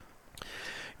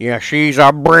Yeah, she's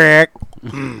a brick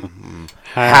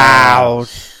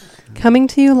house. Coming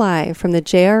to you live from the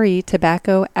JRE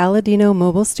Tobacco Aladino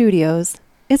Mobile Studios,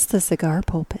 it's the Cigar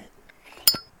Pulpit.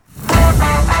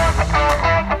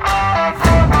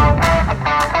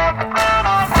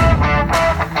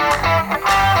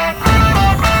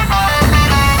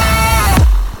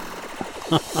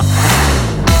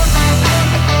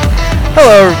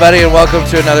 Hello, everybody, and welcome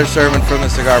to another sermon from the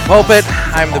Cigar Pulpit.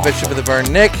 I'm the Bishop of the Burn,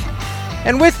 Nick,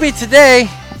 and with me today,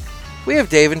 we have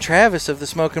Dave and Travis of the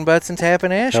Smokin Butts and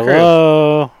Tappin Ash Crew.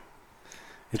 Hello.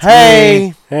 It's Hey.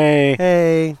 me. Hey.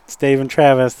 Hey. It's Dave and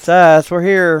Travis. It's us. We're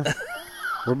here.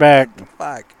 We're back.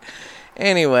 Fuck.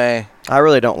 Anyway, I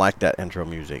really don't like that intro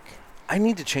music. I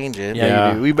need to change it.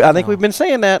 Yeah. You do. I think we've been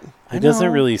saying that. It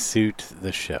doesn't really suit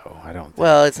the show, I don't think.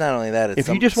 Well, it's not only that, it's If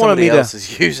you just wanted me somebody to- else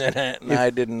is using it, and I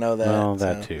didn't know that. Well,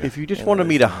 that so. too. If you just Yeah, wanted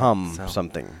me to there's hum that, so.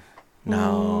 something.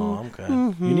 No, I'm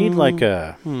good. You need like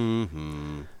a,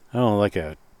 Mm-hmm. I don't know, like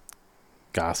a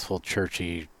gospel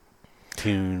churchy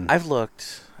tune. I've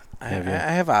looked. I Have you?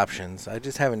 have options. I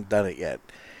just haven't done it yet.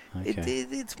 Okay.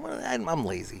 It's one of, I'm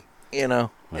lazy. You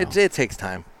know, Well. it takes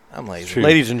time. I'm lazy. True.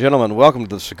 Ladies and gentlemen, welcome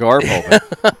to the Cigar Pulpit.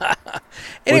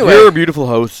 Anyway, With your beautiful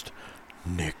host,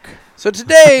 Nick. so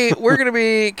today we're going to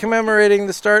be commemorating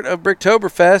the start of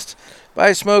Bricktoberfest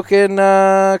by smoking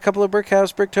a couple of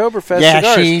Bricktoberfest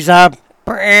cigars. she's a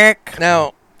brick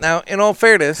Now, in all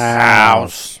fairness,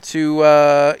 house. to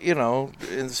in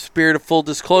the spirit of full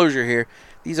disclosure here,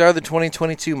 these are the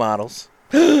 2022 models.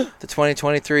 The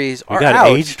 2023s We are got out.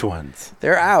 aged ones.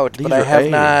 They're out, These but I are have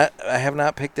aged. not. I have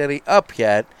not picked any up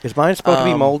yet. Is mine supposed to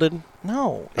be molded?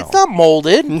 No, it's not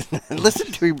molded.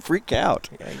 Listen to him freak out.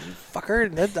 Yeah, you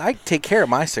fucker. I take care of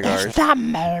my cigars. not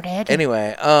molded.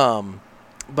 Anyway,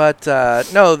 but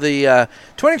no, the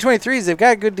 2023s, they've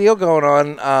got a good deal going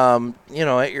on.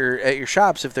 At your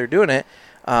shops if they're doing it.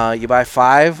 You buy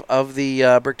 5 of the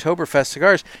Bricktoberfest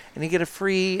cigars, and you get a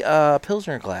free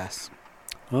Pilsner glass.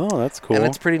 Oh, that's cool. And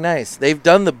it's pretty nice. They've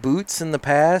done the boots in the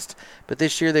past, but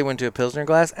this year they went to a Pilsner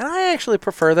glass, and I actually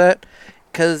prefer that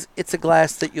because it's a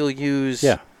glass that you'll use.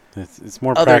 Yeah, it's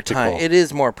more other practical. time. It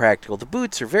is more practical. The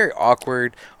boots are very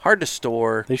awkward, hard to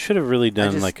store, They should have really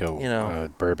done just, like a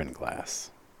bourbon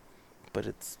glass. but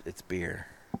it's beer.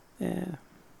 Yeah.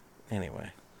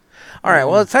 Anyway. All right,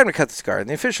 well, it's time to cut the cigar. And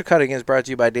the official cutting is brought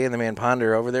to you by Dan the Man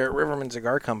Ponder over there at Riverman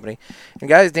Cigar Company. And,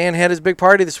 guys, Dan had his big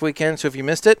party this weekend, so if you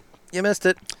missed it, you missed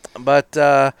it. But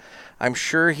I'm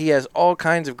sure he has all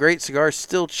kinds of great cigars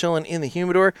still chilling in the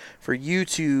humidor for you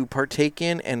to partake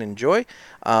in and enjoy.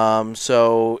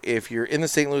 So if you're in the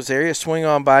St. Louis area, swing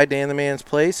on by Dan the Man's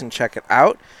place and check it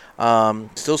out.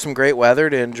 Still some great weather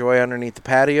to enjoy underneath the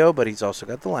patio, but he's also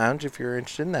got the lounge if you're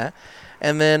interested in that.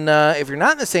 And then if you're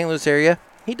not in the St. Louis area,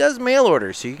 he does mail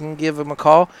orders, so you can give him a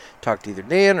call, talk to either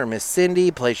Dan or Miss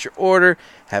Cindy, place your order,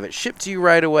 have it shipped to you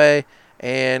right away.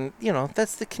 And,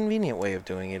 that's the convenient way of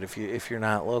doing it if you're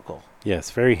not local. Yes,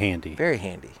 very handy. Very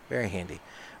handy. Very handy.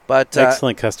 But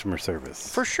Excellent customer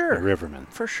service. For sure. At Riverman.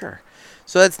 For sure.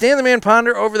 So that's Dan the Man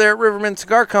Ponder over there at Riverman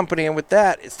Cigar Company. And with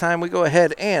that, it's time we go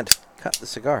ahead and cut the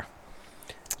cigar.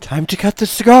 Time to cut the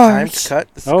cigars. Time to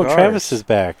cut the cigars. Oh, Travis is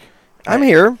back. I'm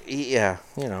here. Yeah,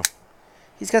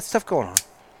 he's got stuff going on.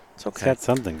 It's okay. He's got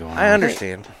something going on. I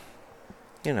understand.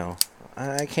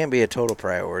 I can't be a total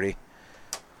priority.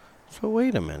 So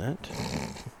wait a minute.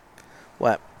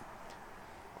 What?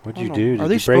 What'd you do? Are Did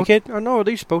they you break it? Oh no, are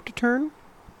they supposed to turn?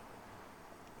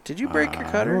 Did you break your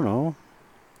cutter? I don't know.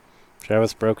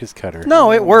 Travis broke his cutter.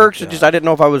 No, it works. my It's just I didn't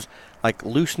know if I was like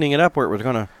loosening it up where it was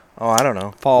gonna Oh, I don't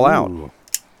know. fall out. Ooh.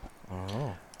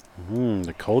 Oh.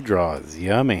 The cold draw is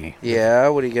yummy. Yeah,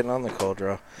 what are you getting on the cold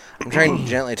draw? I'm trying to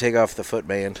gently take off the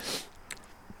footband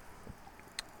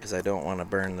because I don't want to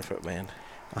burn the footband.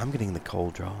 I'm getting the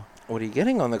cold draw. What are you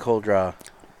getting on the cold draw?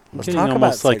 Let's getting talk about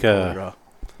almost like cold draw.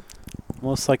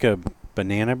 Almost like a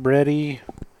banana bready.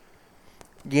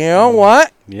 You know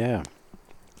what? Yeah.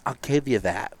 I'll give you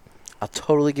that. I'll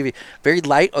totally give you very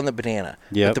light on the banana.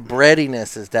 Yep. But the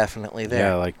breadiness is definitely there.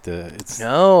 Yeah, like it's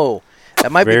No.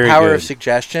 That might be Very power of good.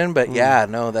 suggestion, but yeah,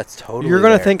 no, that's totally You're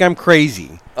gonna there. think I'm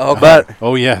crazy. Oh, but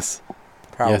Oh yes.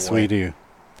 probably. Yes, we do.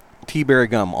 tea-berry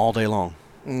gum all day long.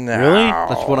 No. Really?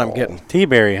 That's what I'm getting.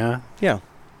 Tea-berry, huh? Yeah,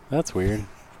 That's weird.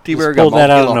 tea-berry Just gum pulled that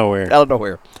all day out of long. nowhere. Out of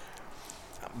nowhere.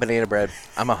 Banana bread.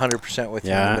 I'm 100% with you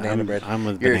Yeah, on the banana bread. I'm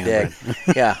with You're banana a dick.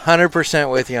 bread. Yeah,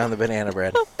 100% with you on the banana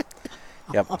bread.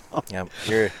 Yep.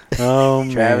 Oh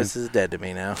man. Travis is dead to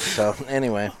me now. So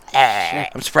anyway,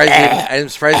 I'm surprised he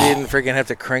didn't freaking have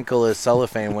to crinkle his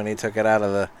cellophane when he took it out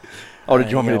of Oh, did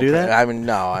you want me to do that? I mean,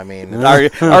 no. I mean, I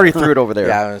already threw it over there.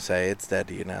 yeah, I'm gonna say it's dead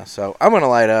to you now. So I'm gonna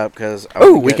light up because.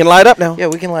 Oh, we can light up now. Yeah,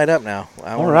 we can light up now.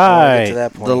 I All wanna right. Get to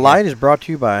that point The here. light is brought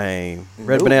to you by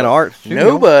Red Banana Art Studio.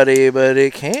 Nobody, but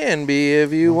it can be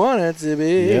if you want it to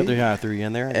be. Yeah, I threw you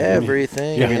in there.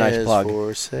 Everything Give me a nice is plug.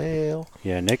 for sale.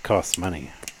 Yeah, Nick costs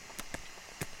money.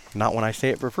 Not when I say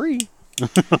it for free.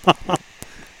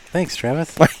 Thanks,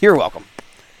 Travis. You're welcome.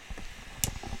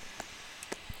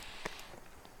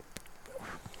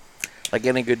 Like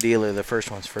any good dealer, the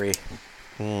first one's free.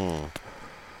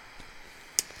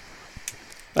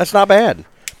 That's not bad.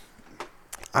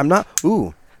 I'm not.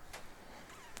 Ooh,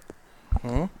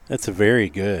 That's a very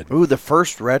good. the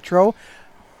first retro.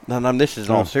 No, this is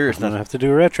all I'm seriousness. gonna have to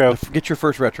do a retro. Get your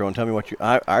first retro and tell me what you.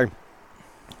 I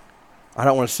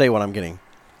don't want to say what I'm getting.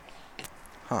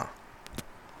 Huh.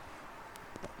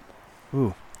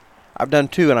 Ooh, I've done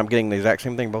two, and I'm getting the exact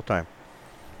same thing both times.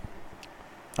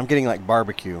 I'm getting like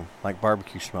barbecue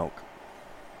smoke.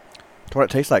 That's what it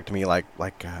tastes like to me,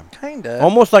 Kinda.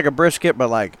 almost like a brisket, but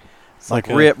like like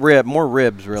a- rib, more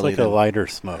ribs It's really. like a lighter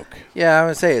smoke. Yeah, I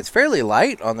would say it's fairly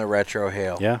light on the retro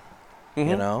hail. Yeah,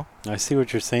 You know? I see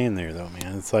what you're saying there, though,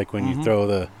 man. It's like when Mhm. you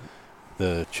throw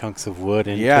the chunks of wood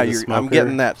into Yeah, the smoker. I'm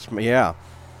getting that. Yeah.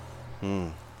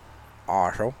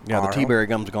 Awesome. Yeah, the tea berry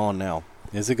gum's gone now.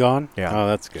 Is it gone? Yeah. Oh,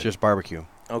 that's good. It's just barbecue.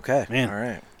 Okay. Man. All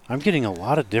right. I'm getting a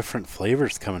lot of different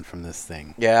flavors coming from this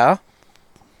thing. Yeah.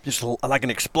 Just like an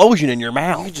explosion in your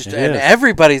mouth. You just It and is.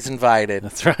 everybody's invited.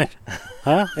 That's right.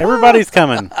 Huh? Everybody's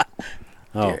coming.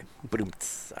 Oh, Here.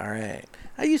 Boom-ts. All right.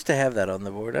 I used to have that on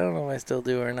the board. I don't know if I still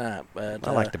do or not, but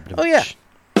I like the. Oh yeah.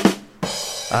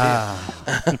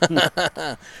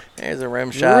 Ah. There's a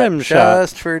rim shot. Rim shot.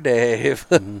 Just for Dave.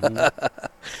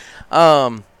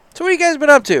 Mm-hmm. So what have you guys been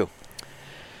up to?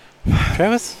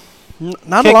 Travis?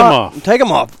 Not Kick a 'em lot. off. Take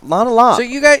them off. Not a lot. So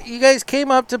you guys came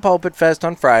up to Pulpit Fest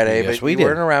on Friday, Yes, but we you did.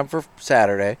 weren't around for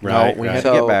Saturday. Right, we right. had to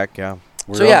So- get back. Yeah.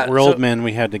 We're, So, yeah, we're so- old men.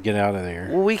 We had to get out of there.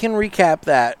 Well, we can recap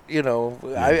that. You know, we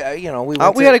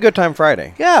went We to, had a good time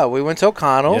Friday. yeah, we went to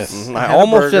O'Connell's. Yes. I had a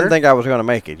almost burger. didn't think I was going to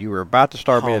make it. You were about to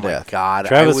starve me Oh to my death. God,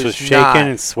 Travis I was shaking not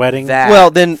and sweating. That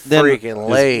Well, then freaking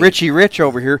late. Richie Rich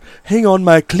over here. Hang on,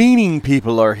 my cleaning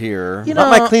people are here. You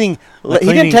Not know- my cleaning. The He didn't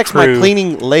cleaning text my crew.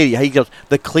 cleaning lady. He goes,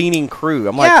 the cleaning crew.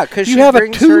 I'm Yeah, like, 'cause you she have a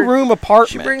brings her- 2-room apartment.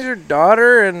 She brings her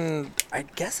daughter and I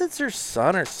guess it's her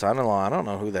son or son-in-law. I don't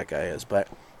know who that guy is, but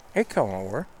they come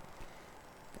over.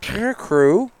 You're a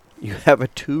crew. You have a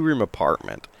 2-room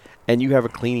apartment, and you have a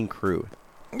cleaning crew.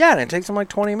 Yeah, and it takes them like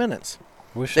 20 minutes.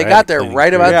 Wish They I had got a there cleaning right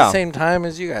crew. about Yeah. the same time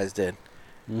as you guys did.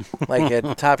 Like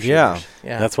at Top Shooters. Yeah.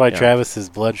 Yeah. That's why Yeah. Travis's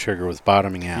blood sugar was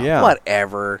bottoming out. Yeah.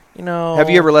 Whatever. You know. Have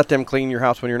you ever let them clean your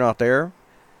house when you're not there?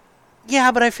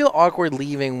 Yeah, but I feel awkward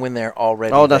leaving when they're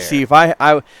already Oh, now there. see, if I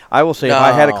will say if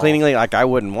I had a No. cleaning lady, like I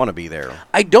wouldn't want to be there.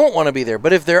 I don't want to be there,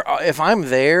 but if I'm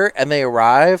there and they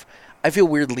arrive, I feel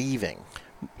weird leaving.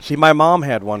 See, my mom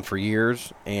had one for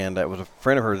years, and it was a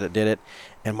friend of hers that did it.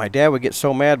 And my dad would get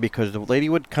so mad because the lady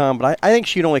would come, but I think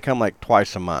she'd only come like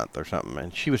twice a month or something.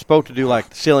 And she was supposed to do like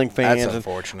the ceiling fans That's and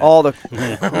unfortunate. all the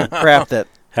crap that.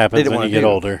 Happens didn't when wanna you get do.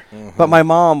 older. But my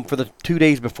mom, for the 2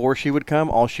 days before she would come,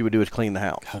 all she would do is clean the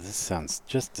house. God, this sounds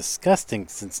just disgusting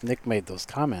since Nick made those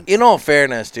comments. In all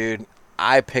fairness, dude,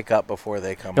 I pick up before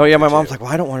they come. Oh yeah, over, my mom's too. like,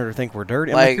 well, I don't want her to think we're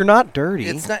dirty. I'm Like, like, you're not dirty.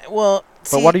 It's not well.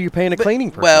 But what are you paying a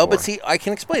cleaning person Well, for? but see, I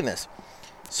can explain this.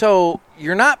 So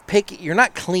you're not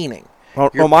cleaning. Well,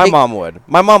 You're my pick- mom would.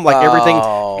 My mom like everything.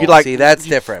 Oh, You like see, that's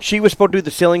different. She was supposed to do the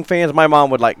ceiling fans. My mom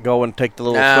would like go and take the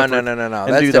little No, Swiffer no. and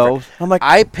That's do different. those. I'm like,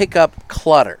 I pick up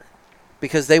clutter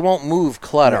because they won't move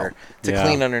clutter to Yeah.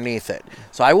 clean underneath it.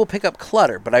 So I will pick up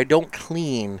clutter, but I don't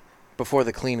clean before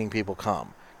the cleaning people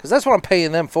come because that's what I'm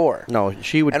paying them for. no,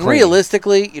 she would. And clean.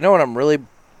 realistically, you know what I'm really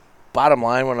bottom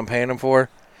line what I'm paying them for?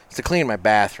 It's to clean my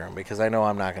bathroom because I know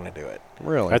I'm not going to do it.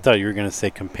 really, I thought you were going to say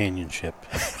companionship.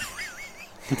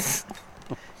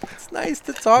 It's nice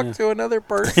to talk to another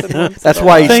person. once that's in a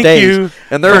why he while. Thank stays. you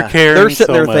And they're for caring they're sitting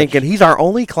so there much. thinking he's our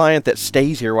only client that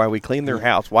stays here while we clean their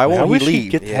house. Why I won't he wish leave? he'd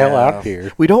get the hell Yeah. out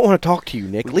here. We don't want to talk to you,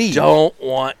 Nick. Leave. Don't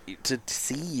want to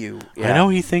see you. I know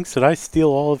he thinks that I steal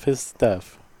all of his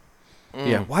stuff.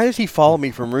 Yeah. Why does he follow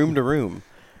me from room to room?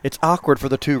 It's awkward for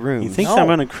the 2 rooms. He thinks No, I'm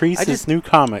going to crease I his just- new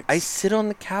comics. I sit on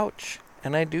the couch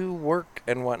and I do work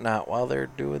and whatnot while they're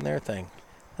doing their thing.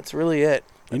 That's really it.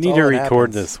 you That's need all to that record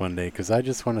happens. this one day because I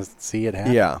just want to see it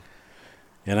happen. Yeah.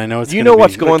 And I know it's You gonna know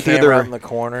what's be- going Put a through camera their- out in the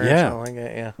corner Yeah. or something like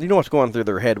that. Yeah. You know what's going through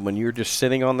their head when you're just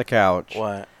sitting on the couch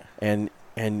What? and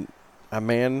a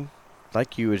man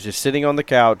like you, is just sitting on the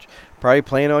couch, probably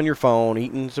playing on your phone,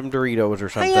 eating some Doritos or I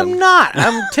something. am not.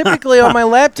 I'm typically on my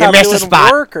laptop missed a doing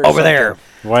spot work or over something. there.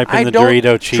 Wiping the don't-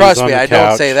 Dorito cheese Trust on me, the I couch.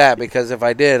 don't say that because if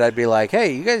I did, I'd be like,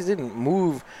 hey, you guys didn't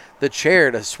move the chair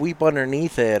to sweep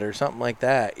underneath it or something like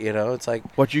that. You know, it's like,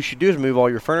 What you should do is move all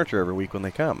your furniture every week when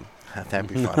they come. that'd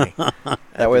be funny.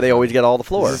 That way they always get all the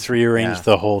floor. Just rearrange Yeah.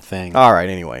 the whole thing. All right,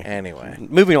 anyway. Anyway.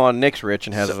 Moving on, Nick's rich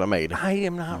and has a maid. I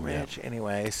am not rich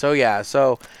anyway. So, yeah.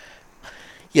 So,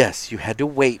 yes, you had to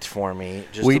wait for me.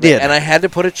 Just We a bit. did. And I had to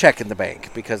put a check in the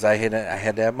bank because I had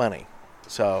to have money.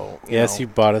 So, Yes, know, you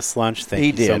bought us lunch. Thank He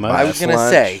you so did much. buy I us was going to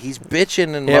lunch. say, he's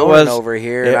bitching and It moaning was- over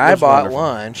here, it and I was bought wonderful.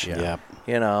 lunch. Yeah. Yep.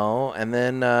 You know, and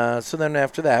then so then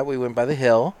after that we went by the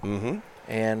hill, Mm-hmm.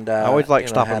 and I always like you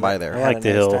know, stopping had by a- there. I had like a the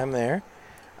nice hill. time there,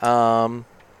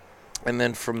 and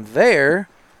then from there,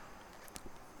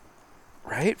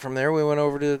 right from there we went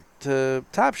over to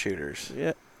Top Shooters,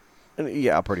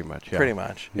 Yeah, pretty much. Yeah. pretty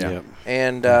much, Yeah. Yep.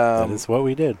 and That is what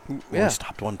we did. yeah. We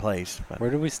stopped one place. But Where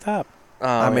did we stop?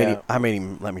 I made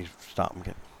him let me stop and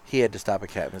get. he had to stop at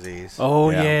Cat Mazie's, Oh,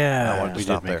 Yeah. yeah. I wanted to we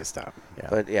stop did make there. a stop.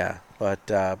 Yeah. but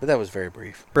that was very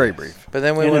brief. Very brief. But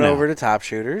then we In went and over out. to Top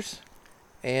Shooters,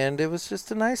 and it was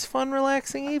just a nice, fun,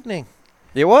 relaxing evening.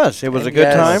 It was. It was a And good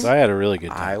yes, time. I had a really good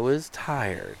I time. was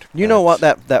tired. You know but-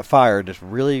 what? That fire just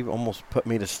really almost put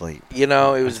me to sleep. You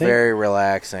know, it was think- very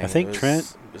relaxing. I think it was,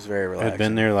 Trent it was very relaxing. I'd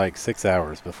been there like 6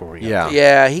 hours before we got Yeah. there.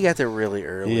 Yeah, he got there really He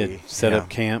early. had set Yeah. up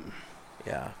camp,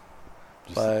 Yeah,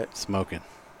 just But- smoking.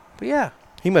 but yeah,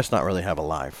 He must not really have a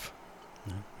life.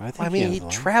 I think I mean, he has a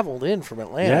lot. traveled in from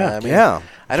Atlanta. Yeah. I mean, Yeah. I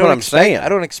That's don't what I'm expect. saying. I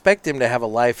don't expect him to have a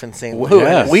life in St. W- Louis.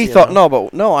 yeah. We you thought know?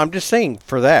 no. I'm just saying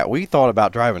for that we thought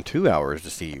about driving 2 hours to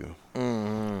see you.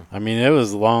 Mhm. I mean, it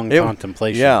was long It-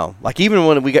 contemplation. Yeah, like even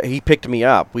when he picked me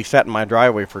up, we sat in my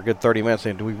driveway for a good 30 minutes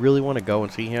saying, "Do we really want to go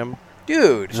and see him?"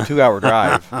 Dude, It's a 2-hour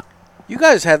drive. you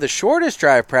guys had the shortest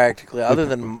drive practically, other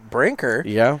than Brinker.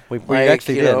 Yeah, we Like,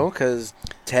 actually you did. know, because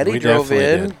Teddy We drove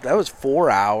definitely in. did. That was 4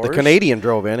 hours. The Canadian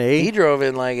drove in. He Eh? drove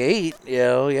in like 8. You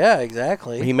know, yeah,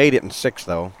 exactly. He made it in 6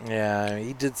 though. Yeah,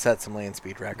 he did set some land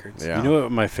speed records. Yeah. You know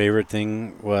what my favorite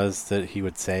thing was that he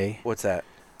would say What's that?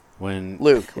 when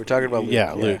Luke. We're talking about Luke.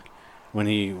 Yeah, Luke. When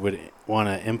he would want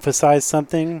to emphasize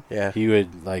something, Yeah. he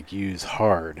would like use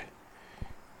hard.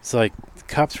 It's like the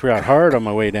cops were out hard on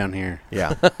my way down here.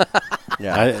 Yeah,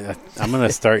 yeah. I'm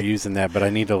gonna start using that, but I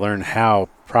need to learn how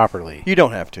properly. You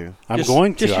don't have to. I'm Just-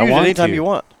 going to. Just I use want it anytime to. you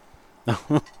want.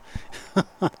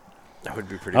 That would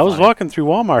be pretty I was funny. walking through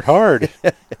Walmart hard.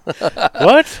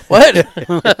 What? What?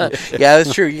 Yeah,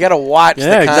 that's true. You got to watch Yeah,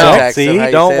 the exactly. context See? of how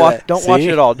you Don't say watch. that. Don't watch See?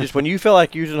 it all. Just when you feel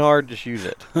like using hard, just use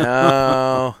it.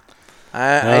 No.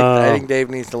 I No. think Dave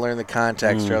needs to learn the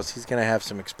context, or Mm. else he's going to have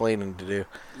some explaining to do.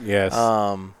 Yes. Uh,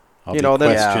 I'll You be know,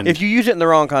 then questioned. if you use it in the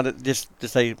wrong context, just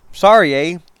say sorry,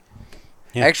 eh?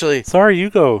 Yeah. Actually, Sorry, you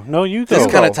go. No, you go. this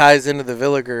Go. kind of ties into the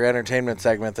Villiger entertainment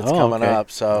segment that's Oh, coming okay. up.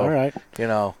 So, All right. you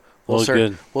know, Well,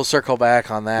 good. we'll circle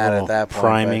back on that Little at that point.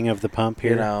 priming of the pump but,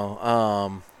 here. you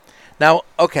know, now,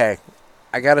 okay,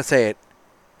 I got to say it.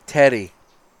 Teddy,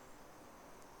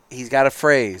 he's got a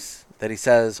phrase that he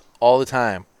says all the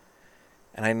time,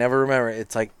 and I never remember.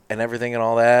 It's like, and everything and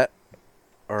all that.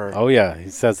 Or, Oh yeah, he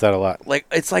says that a lot. like,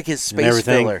 it's like his And space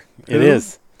everything. filler. It Who?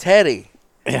 is. Teddy.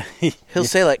 Yeah. He'll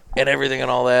say like and everything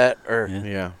and all that, or Yeah.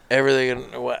 Yeah. everything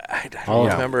and what I don't Oh,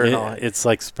 remember. and all that. it's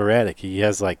like sporadic. He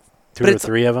has like two But or it's-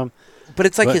 three of them. But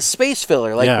it's like But- his space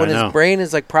filler, like Yeah, when I his know. brain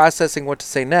is like processing what to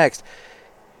say next.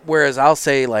 Whereas I'll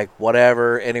say like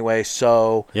whatever anyway.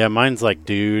 So Yeah, mine's like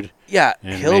dude. yeah,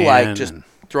 And he'll man like just and-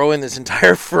 throw in this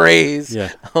entire phrase Yeah.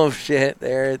 of shit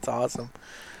there. It's awesome.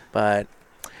 But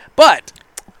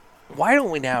why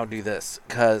don't we now do this?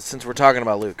 Because since we're talking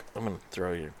about Luke, I'm gonna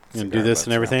throw you. You gonna do this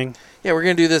and everything? Yeah, we're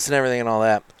gonna do this and everything and all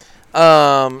that.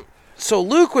 So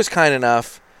Luke was kind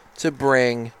enough to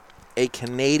bring a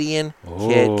Canadian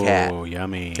Kit Kat. Oh,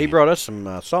 yummy. He brought us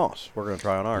some sauce. We're gonna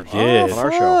try on ours. He did. On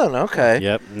our show. Fun. Okay.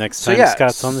 Yep. Next So, time yeah,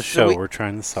 Scott's on the so show, we- we're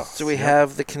trying the sauce. So we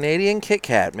have the Canadian Kit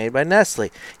Kat made by Nestle.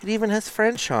 It even has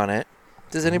French on it.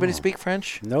 Does anybody Oh. speak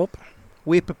French? Nope.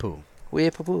 Weepapoo. Oui,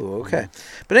 papoo. Okay.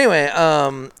 But anyway,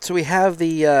 so we have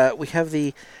the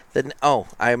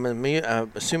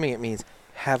I'm assuming it means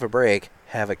have a break,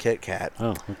 have a Kit Kat.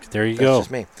 Oh, okay, there you That's go.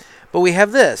 just me. But we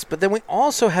have this. But then we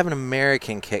also have an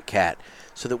American Kit Kat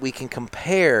so that we can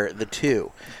compare the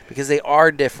two because they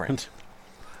are different.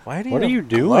 Why do you What are have you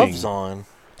doing? gloves on?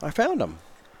 I found them.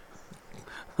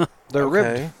 They're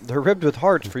Okay. ribbed. They're ribbed with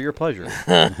hearts for your pleasure.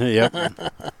 Yep.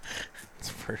 It's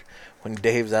for when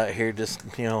Dave's out here just,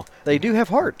 They do have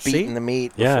hearts. beating See? the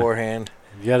meat Yeah. beforehand.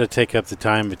 You got to take up the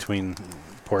time between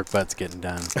pork butt's getting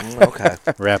done. Okay.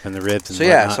 Wrapping the ribs and So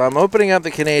yeah, whatnot. so I'm opening up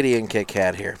the Canadian Kit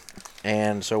Kat here,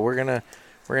 and so we're gonna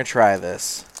try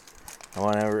this. I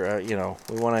want to,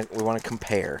 we want to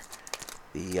compare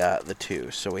the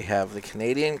two. So we have the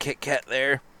Canadian Kit Kat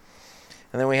there,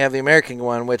 and then we have the American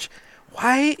one. Which,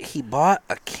 why he bought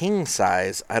a king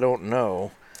size, I don't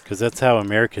know. Because that's how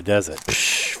America does it.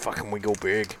 Psh, fucking we go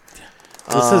big.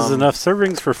 This is enough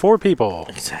servings for 4 people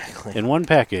Exactly. in one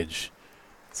package.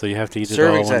 So you have to eat it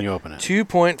all when you open it.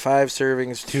 2.5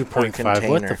 servings per 2.5. container.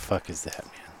 What the fuck is that,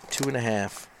 man?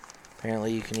 2.5.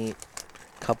 Apparently you can eat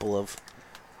a couple of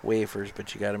wafers,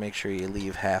 but you got to make sure you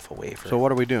leave half a wafer. So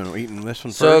what are we doing? We're eating this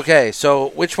one first? So, okay. So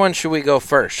which one should we go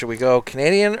first? Should we go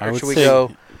Canadian or should we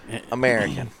go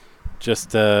American?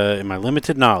 Just in my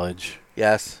limited knowledge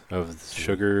Yes. of the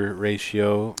sugar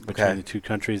ratio between Okay. the two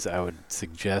countries, I would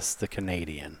suggest the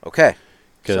Canadian. Okay.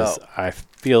 Because I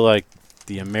feel like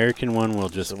the American one will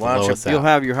just So why don't blow you- us You'll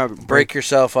out. have Break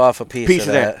yourself off a piece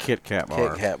of that Kit Kat bar.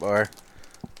 Kit Kat bar.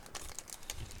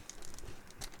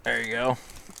 There you go.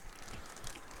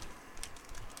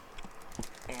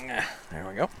 There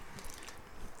we go.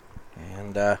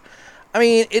 And, I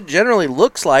mean, it generally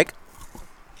looks like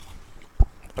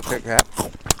a Kit Kat.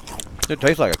 It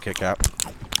tastes like a Kit Kat.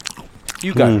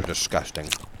 You guys are disgusting.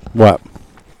 What?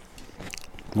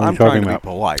 I'm trying to be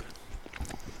polite.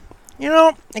 You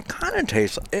know, it kind of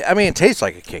tastes. I mean, it tastes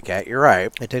like a Kit Kat. You're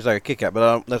right. It tastes like a Kit Kat,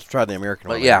 but let's try the American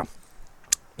one. But yeah,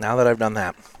 now that I've done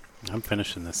that, I'm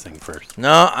finishing this thing first.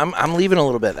 no, I'm leaving a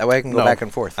little bit. That way I can go No. back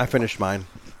and forth. I finished mine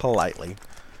politely.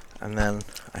 And then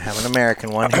I have an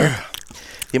American one here.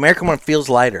 The American one feels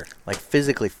lighter, like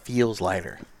physically feels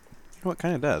lighter, You know what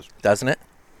kind of does? doesn't it?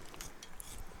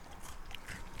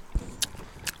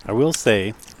 I will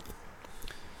say,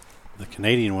 the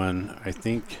Canadian one, I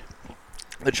think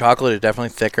The chocolate is definitely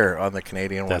thicker on the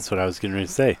Canadian one. that's what I was getting ready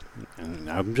to say. And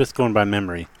I'm just going by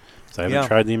memory. So I haven't Yeah.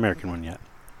 tried the American one yet.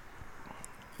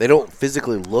 They don't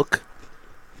physically look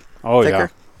Oh, thicker.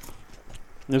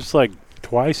 yeah. It's like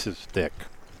twice as thick.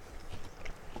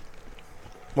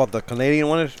 What, the Canadian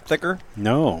one is thicker?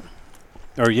 No.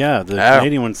 Or, yeah, the Oh.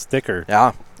 Canadian one's thicker.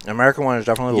 Yeah, the American one is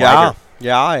definitely Yeah. lighter.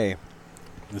 Yeah.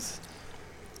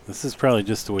 This is probably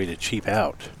just a way to cheap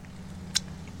out.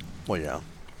 Well, yeah.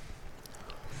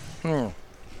 Hmm.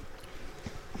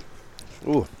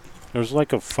 Ooh. There's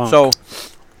like a funk. So,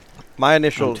 my I'm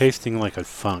initial... tasting like a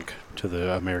funk to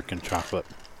the American chocolate.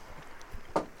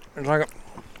 It's like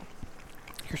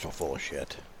You're so full of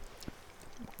shit.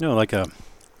 No, like a...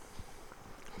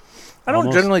 I don't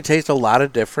almost- generally taste a lot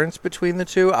of difference between the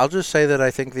two. I'll just say that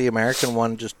I think the American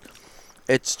one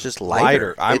it's just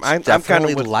lighter. It's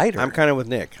definitely lighter. I'm kind of with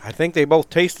Nick. I think they both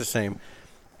taste the same,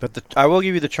 but I will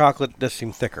give you the chocolate does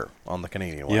seem thicker on the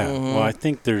Canadian one. Yeah, Mhm. well, I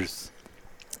think there's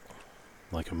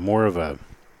like a more of a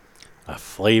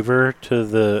flavor to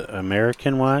the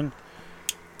American one,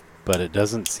 but it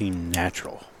doesn't seem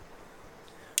natural.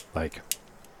 Like,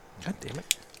 God damn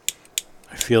it.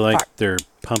 I feel like Fuck. they're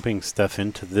pumping stuff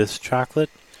into this chocolate.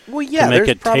 Well, yeah, make there's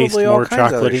it probably taste all more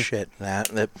kinds of other chocolatey. shit in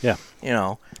that Yeah. you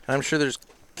know, and I'm sure there's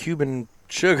Cuban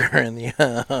sugar in the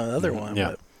other one.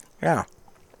 Yeah. But yeah.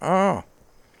 Oh.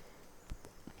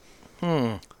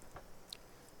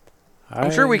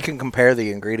 I'm sure we can compare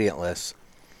the ingredient lists.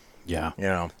 Yeah. You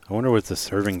know, I wonder what the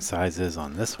serving size is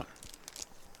on this one.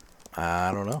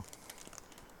 I don't know.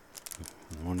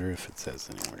 I wonder if it says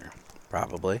anywhere.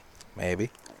 Probably, maybe.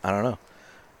 I don't know.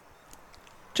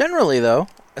 Generally, though,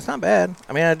 it's not bad.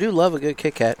 I mean, I do love a good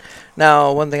Kit Kat.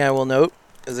 Now, one thing I will note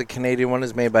is the Canadian one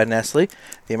is made by Nestle.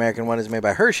 The American one is made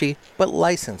by Hershey, but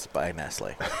licensed by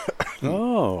Nestle.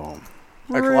 Oh.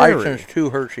 It's Really? licensed to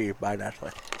Hershey by Nestle.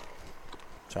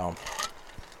 So,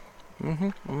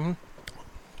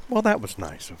 Well, that was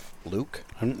nice of Luke.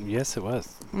 Yes, it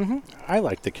was. I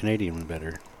like the Canadian one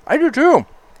better. I do too.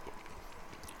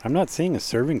 I'm not seeing a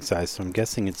serving size, so I'm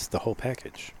guessing it's the whole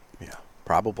package. Yeah.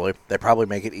 Probably. They probably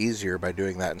make it easier by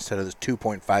doing that instead of this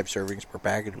 2.5 servings per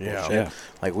package Yeah. bullshit Yeah.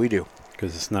 like we do.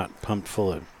 Because it's not pumped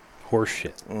full of horse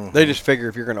shit. They just figure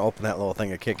if you're going to open that little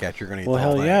thing of Kit Kat, you're going to eat Well, the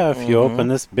whole hell thing. yeah. If you open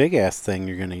this big ass thing,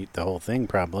 you're going to eat the whole thing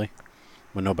probably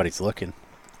when nobody's looking.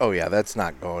 Oh, yeah, that's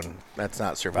not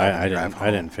surviving I the drive didn't. home.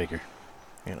 I didn't figure.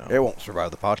 You know. It won't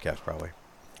survive the podcast, probably.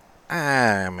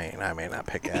 I mean, I may not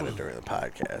pick at it during the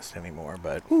podcast anymore,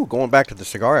 but Ooh, going back to the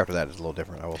cigar after that is a little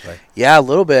different, I will say. yeah, a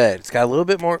little bit. It's got a little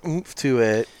bit more oomph to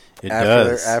it. It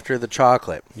after does. after the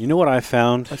chocolate. You know what I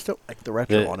found? I still like the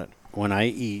retro That on it. when I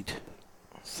eat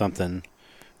something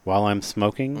while I'm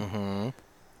smoking, Mm-hmm.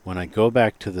 when I go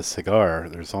back to the cigar,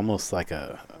 there's almost like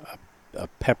a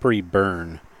peppery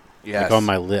burn Yes. like on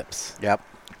my lips. Yep.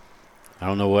 I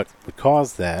don't know what would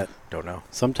cause that. Don't know.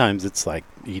 Sometimes it's like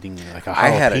eating like a jalapeno I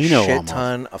had a shit almost.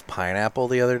 ton of pineapple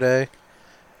the other day.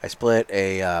 I split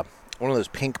a one of those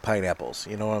pink pineapples.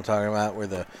 You know what I'm talking about?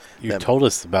 Where You told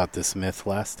us about this myth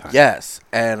last time. Yes,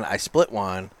 and I split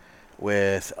one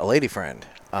with a lady friend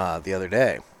the other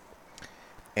day,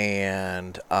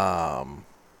 and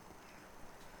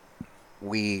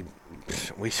we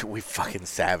fucking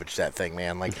savaged that thing,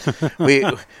 man. Like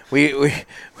we're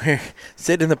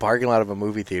sitting in the parking lot of a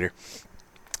movie theater,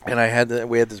 and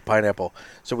we had this pineapple,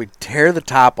 so we tear the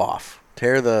top off,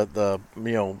 tear the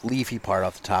leafy part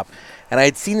off the top, and I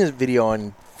had seen this video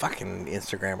on fucking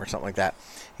Instagram or something like that.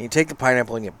 And you take the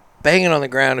pineapple and you bang it on the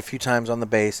ground a few times on the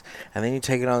base, and then you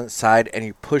take it on the side and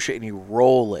you push it and you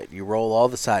roll it. You roll all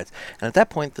the sides, and at that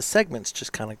point the segments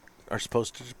just kind of are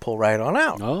supposed to just pull right on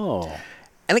out. Oh.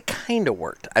 And it kind of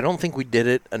worked. I don't think we did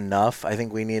it enough. I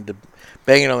think we needed to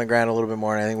bang it on the ground a little bit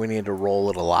more, and I think we needed to roll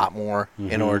it a lot more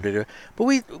in order to do it. But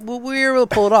we were able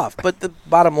to pull it off. But the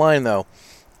bottom line, though,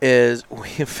 is we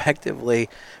effectively,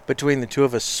 between the two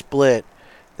of us, split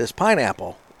this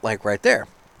pineapple, like right there.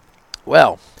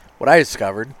 Well, what I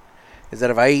discovered is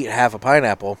that if I eat half a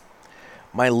pineapple,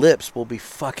 my lips will be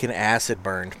fucking acid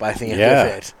burned by the end of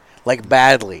it. Like,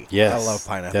 badly. Yes. I love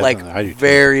pineapple. Like, Definitely. I do too.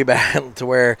 very bad, to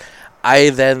where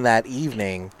I then that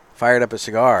evening fired up a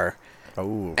cigar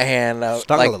Oh, and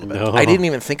stung like, a little bit. No. I didn't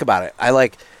even think about it. I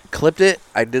like clipped it.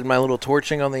 I did my little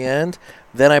torching on the end.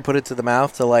 Then I put it to the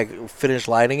mouth to like finish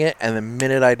lighting it. And the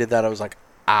minute I did that, I was like,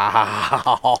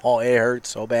 "Ah, it hurt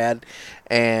so bad."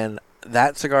 And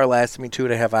that cigar lasted me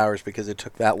 2.5 hours because it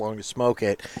took that long to smoke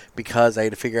it. Because I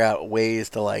had to figure out ways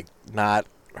to like not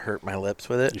hurt my lips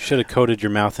with it. You should have coated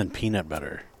your mouth in peanut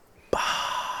butter.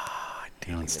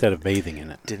 Instead of bathing in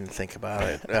it. Didn't think about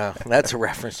it. That's a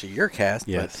reference to your cast.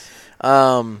 Yes.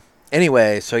 But,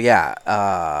 anyway, so yeah,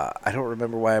 I don't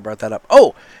remember why I brought that up.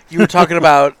 Oh, you were talking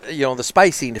about the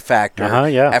spicy factor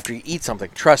Yeah. after you eat something.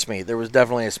 Trust me, there was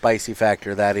definitely a spicy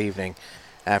factor that evening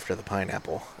after the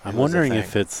pineapple. I'm wondering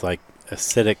if it's like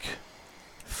acidic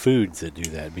foods that do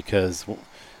that, because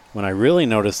when I really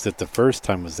noticed it the first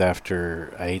time was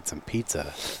after I ate some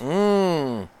pizza.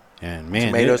 And man,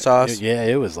 Tomato sauce?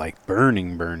 It was like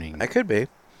burning. I could be.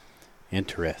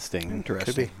 Interesting.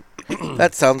 Could be.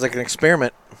 That sounds like an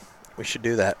experiment. We should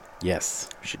do that. Yes.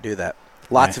 We should do that.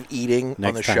 Lots of eating Next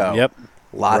on the time. show. Yep.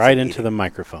 Lots right of into eating. the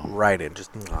microphone. Right in. Just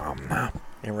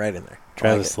and right in there.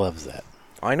 Travis loves that.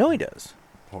 I know he does.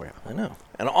 Oh, yeah. I know.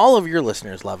 And all of your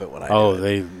listeners love it when I do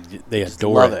it. They Just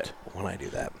adore love it. when I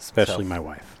do that. Especially So, my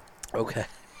wife. Okay.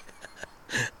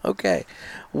 Okay.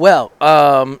 Well,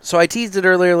 so I teased it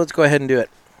earlier. Let's go ahead and do it.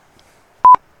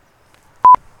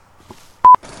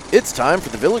 It's time for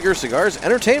the Villiger Cigars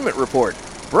Entertainment Report,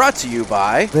 brought to you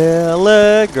by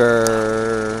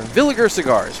Villiger. Villiger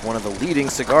Cigars, one of the leading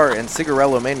cigar and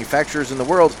cigarello manufacturers in the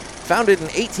world, founded in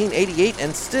 1888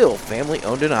 and still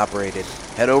family-owned and operated.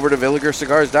 Head over to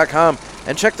VilligerCigars.com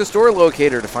and check the store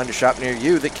locator to find a shop near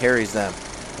you that carries them.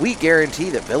 We guarantee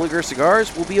that Villiger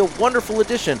Cigars will be a wonderful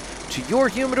addition to your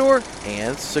humidor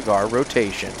and cigar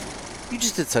rotation. You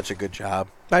just did such a good job.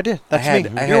 I did. That's I me.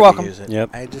 had You're to welcome. use it. Yep.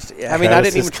 I mean, I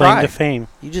Travis's didn't even claim try. to fame.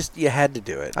 You had to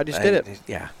do it. I just did it.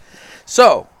 Yeah.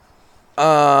 So,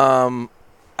 I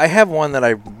have one that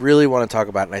I really want to talk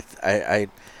about, and I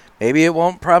maybe it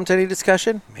won't prompt any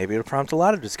discussion. Maybe it'll prompt a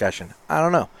lot of discussion. I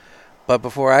don't know. But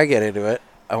before I get into it,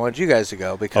 I want you guys to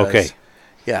go because. Okay.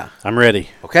 Yeah. I'm ready.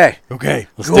 Okay. Okay.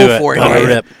 Let's Go do it. for it, Let Dave.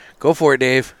 rip. Go for it,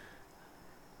 Dave.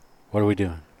 What are we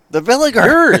doing? The Villiger.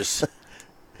 Yours.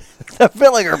 The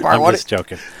Villiger part. I'm What just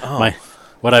joking. Oh.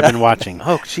 What I've been watching.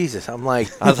 Oh, Jesus. I'm like.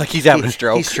 I was like, he's having a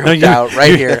stroke. He stroked out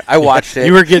right here. I watched it.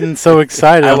 You were getting so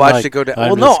excited. I I'm watched like, it go down. I'm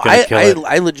Well, no, just gonna kill it.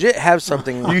 I legit have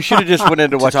something. You should have just went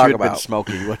into To what you talk had been about.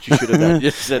 smoking. What you should have done.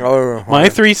 Just said, My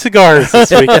 3 cigars this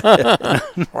week.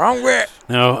 Wrong with.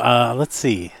 No, let's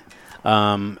see.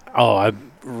 I've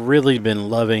really been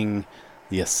loving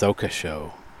the Ahsoka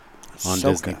show on Ahsoka.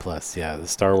 Disney Plus. Yeah, the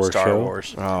Star Wars Star show.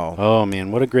 Wars. oh. Oh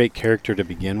man, what a great character to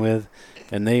begin with,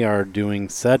 and they are doing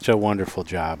such a wonderful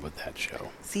job with that show.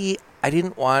 See, I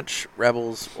didn't watch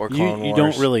Rebels or Clone Wars. You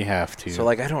don't really have to. So,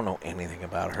 like, I don't know anything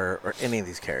about her or any of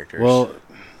these characters. well,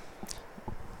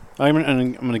 I'm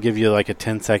going to give you like a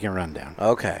 10-second rundown.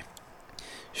 Okay.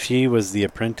 She was the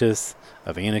apprentice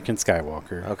of Anakin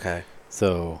Skywalker. Okay.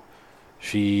 So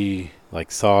she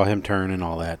like saw him turn and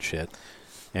all that shit.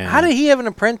 And How did he have an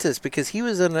apprentice? Because he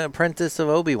was an apprentice of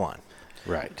Obi-Wan.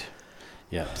 Right.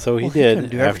 Yeah. So he Well, he couldn't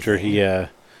did do after everything. he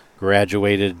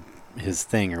graduated his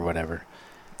thing or whatever.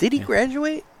 Did he Yeah.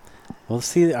 graduate? Well,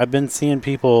 see, I've been seeing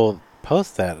people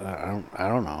post that. I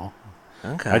don't know.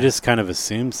 Okay. I just kind of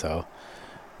assumed so.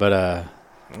 But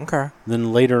Okay.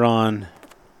 then later on,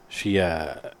 she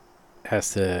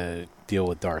has to deal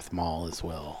with Darth Maul as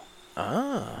well.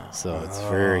 Oh. So it's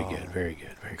very good, very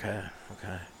good, very good. Okay.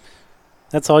 Okay.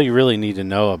 That's all you really need to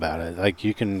know about it. Like,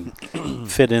 you can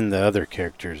fit in the other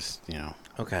characters,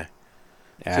 Okay.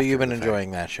 So after you've been the fact.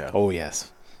 enjoying that show. Oh,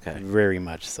 yes. Okay. Very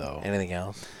much so. Anything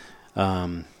else?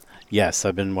 Yes,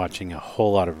 I've been watching a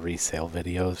whole lot of resale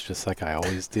videos, just like I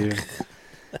always do.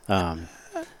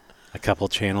 A couple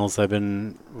channels I've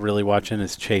been really watching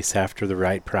is Chase After the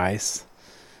Right Price.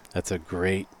 That's a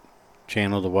great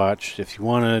channel to watch if you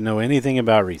want to know anything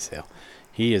about resale.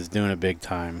 He is doing it big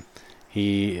time.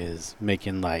 He is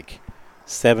making like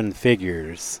 7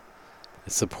 figures,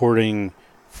 supporting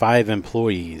 5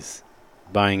 employees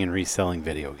buying and reselling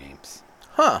video games.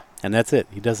 Huh. And that's it.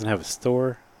 He doesn't have a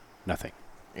store, nothing.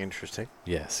 Interesting.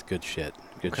 Yes, good shit.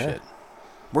 Good Okay. shit.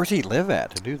 Where's he live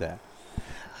at to do that?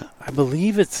 I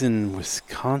believe it's in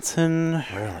Wisconsin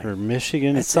Really? or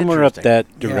Michigan. That's It's somewhere up interesting.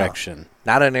 that direction.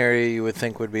 Not an area you would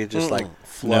think would be just like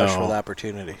flush No. with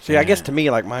opportunity. See, I guess to me,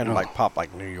 like mine would like pop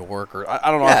like New York or I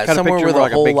don't know. Yeah, I kinda somewhere picture with more a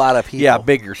like whole big, lot of people. Yeah,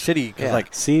 bigger city. 'Cause Yeah. like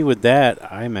See, with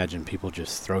that, I imagine people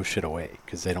just throw shit away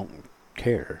because they don't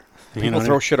care. You know people what I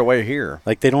throw mean? shit away here.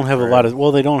 Like, they don't have a lot of.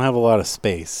 Well, they don't have a lot of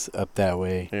space up that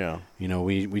way. Yeah,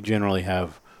 We generally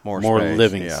have more more space,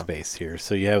 living yeah. space here.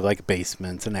 So you have like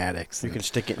basements and attics. You and can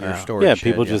stick it in your Yeah. storage. yeah, shed,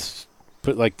 people just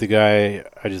put, like the guy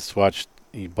I just watched,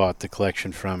 he bought the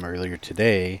collection from earlier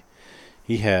today.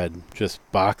 He had just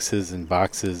boxes and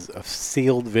boxes of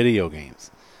sealed video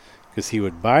games because he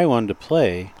would buy one to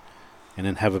play and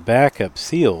then have a backup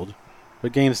sealed,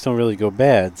 but games don't really go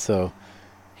bad, so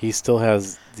he still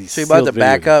has these. So you bought sealed the video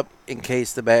games. backup in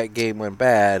case the game went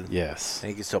bad, Yes. and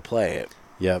you can still play it.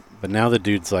 Yep. But now the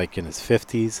dude's like in his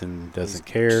 50s and doesn't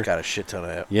care. He's got a shit ton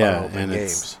of Yeah, unopened and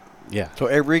games. it's yeah, So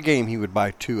every game he would buy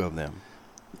 2 of them.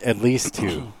 at least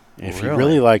 2. If Really? you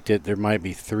really liked it, there might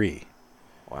be 3.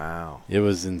 Wow. It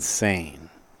was insane.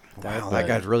 Wow, But- that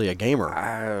guy's really a gamer.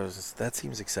 That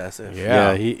seems excessive.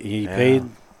 Yeah. He Yeah. paid.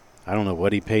 I don't know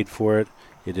what he paid for it.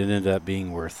 It ended up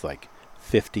being worth like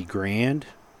 50 grand.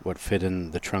 What fit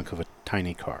in the trunk of a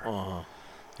tiny car. Uh-huh.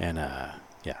 And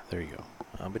yeah, there you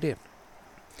go. But yeah.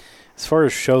 As far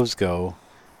as shows go,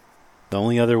 the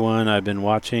only other one I've been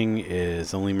watching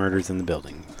is Only Murders in the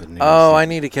Building. The new Oh, I season.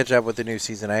 need to catch up with the new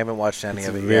season. I haven't watched any It's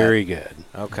of it very good.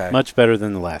 yet. Okay. Much better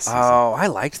than the last season. Oh, I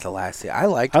liked the last season. I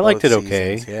liked liked both it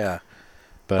okay. seasons, Yeah.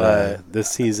 But this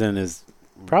season is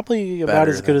probably about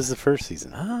Better as good than- as the first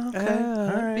season. Oh, okay.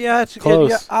 All right. Yeah, it's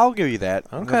Close. Yeah, I'll give you that.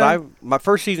 'Cause Okay. my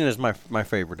first season is my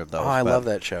favorite of those. Oh, I but- love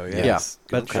that show. Yeah. Yeah, Yes,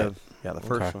 but good. yeah, the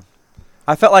first Okay. one.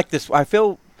 I felt like this. I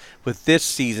feel with this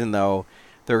season though,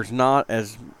 there's not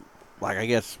as like I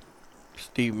guess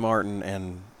Steve Martin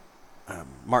and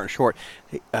Martin Short,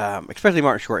 especially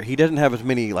Martin Short. He doesn't have as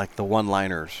many like the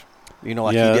one-liners. You know,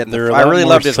 like Yeah, he did. In they're the a I lot really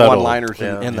more loved his subtle. one-liners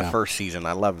Yeah. in the Yeah. first season.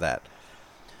 I love that.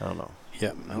 I don't know.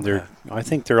 Yep. Okay. I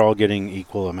think they're all getting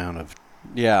equal amount of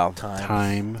Yeah.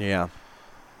 time. Yeah.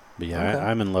 But yeah, Okay.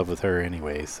 I'm in love with her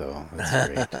anyway, so that's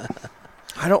great.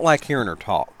 I don't like hearing her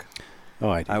talk. Oh,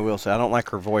 I do. I will say I don't like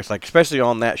her voice, like especially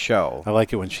on that show. I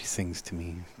like it when she sings to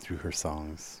me through her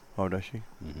songs. Oh, does she?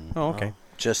 Hmm Oh, okay.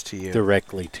 Just to you.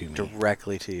 Directly to me.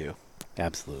 Directly to you.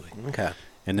 Absolutely. Okay.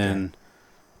 And then,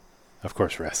 of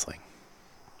course, wrestling.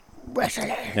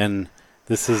 Wrestling. And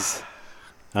this is,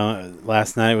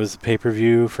 last night was the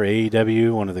pay-per-view for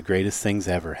AEW. One of the greatest things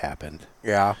ever happened.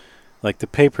 Yeah. Like, the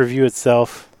pay-per-view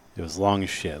itself, it was long as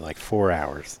shit, like 4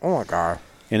 hours. Oh my god.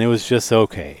 And it was just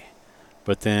okay.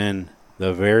 But then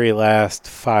the very last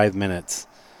 5 minutes,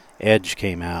 Edge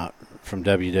came out from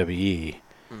WWE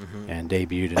and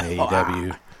debuted in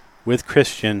AEW with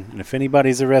Christian. And if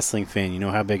anybody's a wrestling fan, you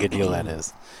know how big a deal that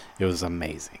is. It was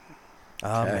amazing.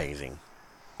 Amazing.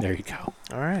 There you go.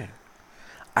 All right.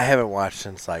 I haven't watched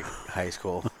since like high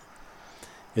school.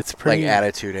 It's pretty. Like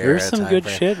Attitude Era. There's some time good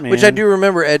frame. shit, man. Which I do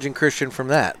remember Edge and Christian from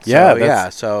that. So, Yeah, yeah.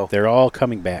 So They're all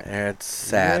coming back. it's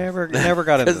sad. Never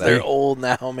got into Because they're that. old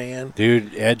now, man.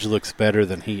 Dude, Edge looks better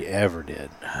than he ever did.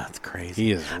 That's crazy.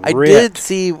 He is I ripped. did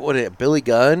see Billy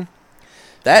Gunn.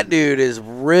 That dude is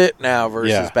ripped now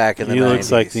versus back in the 90s. He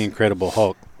looks like the Incredible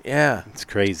Hulk. Yeah. It's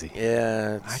crazy.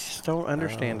 Yeah. I just don't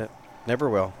understand it. Never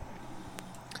will.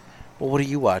 Well, what are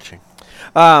you watching?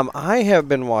 I have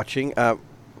been watching.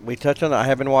 We touched on it. I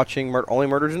have been watching Only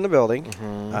Murders in the Building.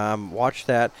 Watched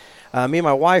that. Me and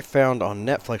my wife found on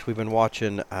Netflix. We've been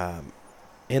watching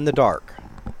In the Dark,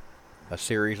 a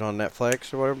series on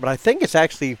Netflix or whatever. But I think it's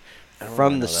actually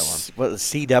from the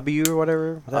CW or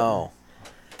whatever. Oh.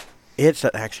 It's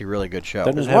actually a really good show.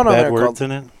 Doesn't There's it have one on bad there words called-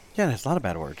 in it? Yeah, there's a lot of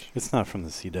bad words. It's not from the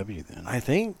CW then. I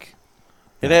think.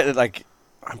 It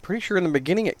I'm pretty sure in the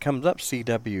beginning it comes up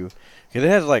CW because it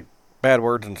has like bad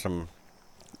words and some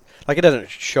like it doesn't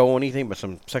show anything but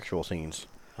some sexual scenes.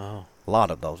 Oh. A lot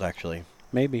of those actually.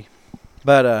 Maybe.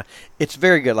 But it's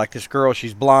very good. Like this girl,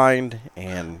 she's blind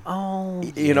and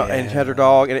and has her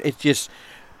dog, and it's just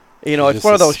She's it's just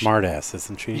one of those smart ass,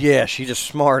 isn't she? Yeah, she's just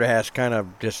smart ass, kind of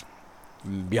just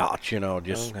biatch,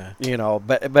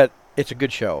 But it's a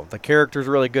good show. The character's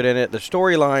really good in it. The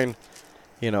storyline,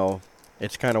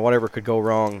 it's kind of whatever could go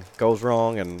wrong goes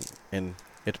wrong, and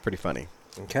it's pretty funny.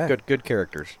 Okay. Good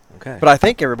characters. Okay. But I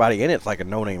think everybody in it's like a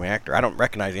no-name actor. I don't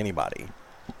recognize anybody.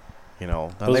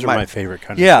 Those are my favorite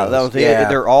kind of shows.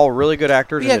 They're all really good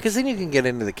actors. Yeah, because then you can get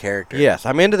into the character. Yes,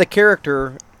 I'm into the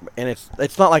character, and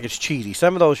it's not like it's cheesy.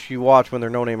 Some of those you watch when they're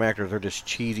no-name actors, they're just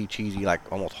cheesy,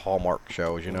 like almost Hallmark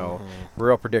shows,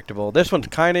 real predictable. This one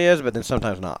kind of is, but then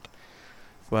sometimes not.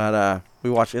 But we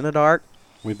watched In the Dark.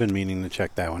 We've been meaning to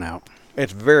check that one out.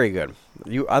 It's very good.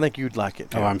 I think you'd like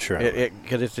it, too. Oh, I'm sure.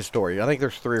 Because it's a story. I think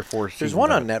there's 3 or 4 seasons. There's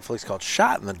one on Netflix called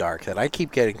Shot in the Dark that I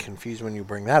keep getting confused when you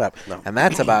bring that up. No. And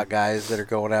that's about guys that are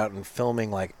going out and filming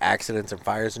like accidents and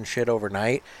fires and shit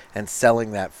overnight and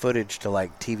selling that footage to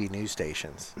like TV news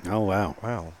stations. Oh, wow.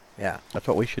 Wow. Yeah. That's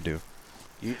what we should do.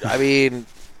 I mean,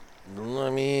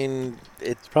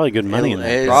 It's probably good money in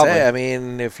that. Probably. I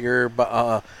mean, if you're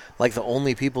like the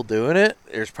only people doing it,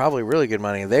 there's probably really good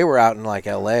money. They were out in like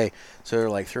L.A., so there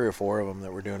were like 3 or 4 of them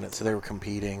that were doing it. So they were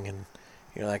competing and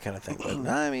that kind of thing. But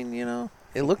I mean,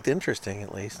 it looked interesting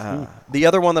at least. The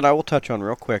other one that I will touch on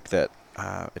real quick that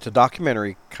it's a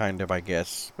documentary kind of, I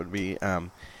guess, would be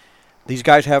these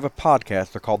guys have a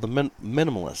podcast. They're called The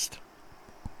Minimalist.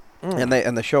 And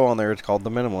the show on there is called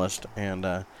The Minimalist,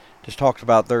 and just talks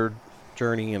about their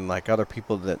journey and like other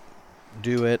people that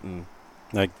do it, and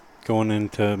Like going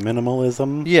into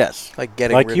minimalism? yes, Like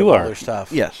getting Like rid you of Uh, all their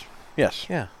stuff. yes.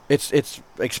 Yeah. It's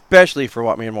especially for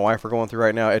what me and my wife are going through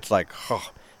right now. It's like,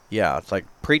 it's like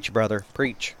preach, brother,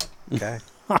 preach. Okay.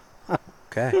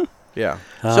 Okay. Yeah.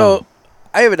 So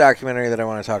I have a documentary that I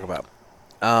want to talk about.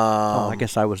 I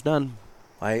guess I was done.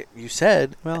 You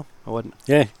said. Well, I wasn't.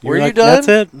 Yeah. Were you like, done? That's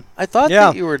it? I thought Yeah.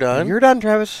 that you were done. You're done,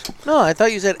 Travis. No, I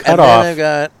thought you said. Cut and off. then I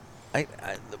got.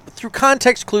 I through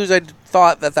context clues, I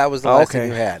thought that was the last thing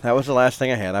you had. That was the last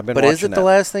thing I had. I've been. But watching is it that. the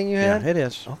last thing you Yeah, had? it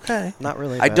is. Okay. Not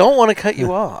really. I but- don't want to cut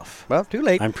you off. Well, too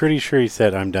late. I'm pretty sure he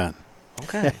said I'm done.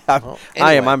 Okay. I Well, am.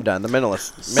 anyway. I'm done. The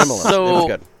Minimalist. Minimalist. So- it was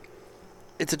good.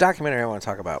 It's a documentary I want to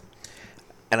talk about.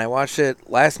 And I watched it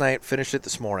last night, finished it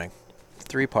this morning.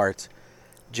 3 parts.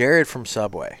 Jared from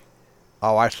Subway.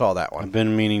 Oh, I saw that I've one.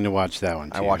 been meaning to watch that one,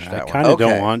 too. I watched that I one. kind of Okay.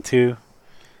 don't want to,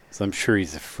 because I'm sure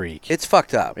he's a freak. It's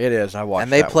fucked up. It is. I watched.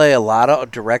 And they that play a lot of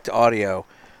direct audio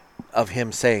of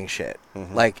him saying shit.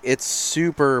 Mhm. Like, it's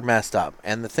super messed up.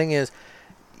 And the thing is,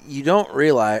 you don't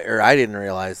realize, or I didn't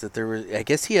realize, that there was, I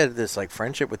guess he had this, like,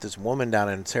 friendship with this woman down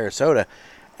in Sarasota.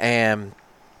 And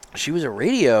she was a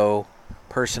radio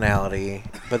personality,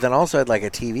 but then also had, like, a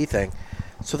TV thing.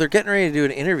 So they're getting ready to do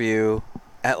an interview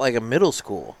at, like, a middle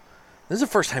school. This is the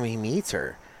first time he meets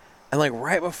her. And, like,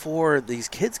 right before these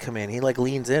kids come in, he, like,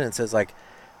 leans in and says, like,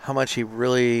 how much he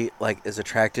really, like, is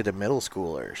attracted to middle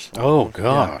schoolers. Oh, Yeah,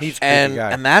 gosh. he's a creepy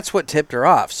guy. And that's what tipped her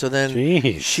off. So then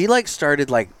Jeez. she, like, started,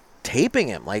 like, taping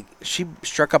him. Like, she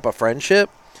struck up a friendship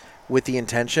with the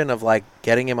intention of, like,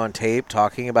 getting him on tape,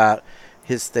 talking about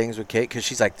his things with Kate. Because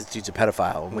she's like, this dude's a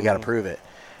pedophile, and we got to prove it.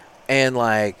 And,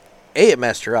 like, it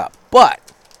messed her up. But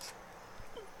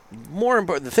more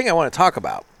important, the thing I want to talk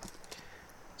about.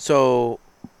 So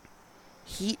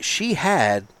she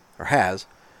had, or has,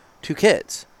 2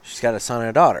 kids. She's got a son and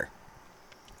a daughter.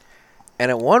 And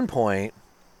at one point,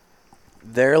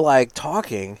 they're like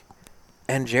talking,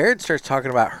 and Jared starts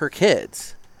talking about her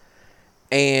kids.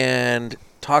 And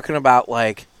talking about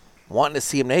like wanting to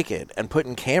see them naked and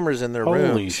putting cameras in their Holy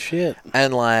rooms. shit.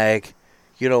 And like,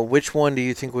 which one do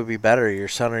you think would be better, your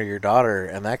son or your daughter,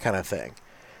 and that kind of thing.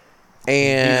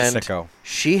 And He's a sicko.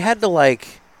 she had to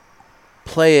like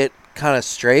play it kind of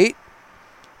straight.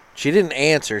 She didn't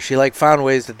answer. She like found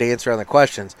ways to dance around the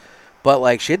questions, but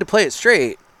like she had to play it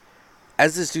straight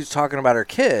as this dude's talking about her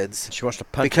kids She wants to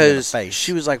punch him in the because face.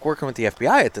 she was like working with the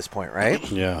FBI at this point,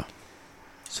 right? Yeah.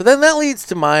 So then that leads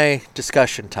to my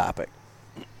discussion topic.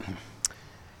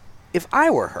 If I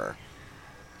were her,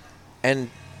 and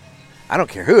I don't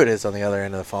care who it is on the other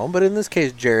end of the phone, but in this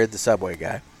case, Jared, the Subway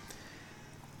guy,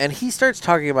 and he starts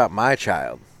talking about my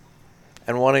child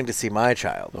and wanting to see my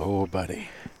child, Oh, buddy.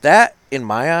 that, in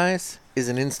my eyes, is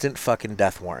an instant fucking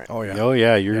death warrant. Oh yeah. Oh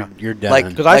yeah, you're done. Like,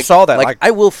 Because I saw that. Like,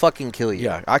 I will fucking kill you.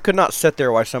 Yeah, I could not sit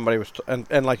there while somebody was,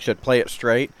 and like you said, play it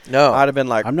straight. No. I'd have been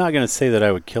like, I'm not gonna say that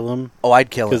I would kill him. Oh, I'd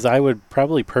kill him. Because I would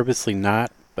probably purposely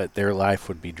not, but their life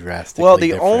would be drastically well, the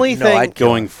different only No, thing I'd kill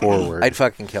going him. forward. I'd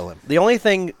fucking kill him. the only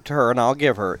thing to her, and I'll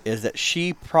give her, is that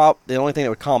the only thing that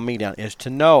would calm me down is to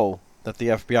know that the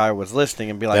FBI was listening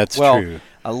and be like, That's well, true.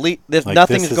 This Like,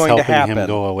 nothing's this is going to helping happen. him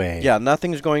go away. Yeah,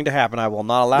 nothing's going to happen. I will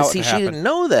not allow But it see, to she happen. didn't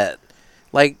know that.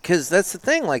 Like, because that's the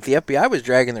thing. Like, the FBI was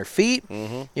dragging their feet.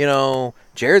 Mm-hmm. You know,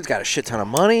 Jared's got a shit ton of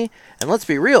money. And let's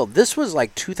be real. This was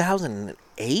like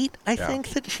 2008, I think,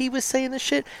 that he was saying this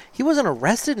shit. He wasn't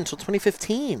arrested until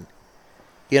 2015.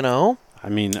 You know? I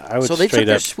mean, I would So they took straight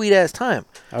their up. sweet-ass time.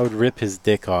 I would rip his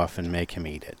dick off and make him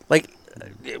eat it. Like,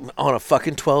 on a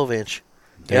fucking 12-inch.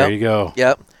 There you go.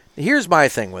 Yep. Here's my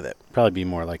thing with it. Probably be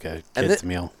more like a And kid's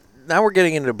meal. Now we're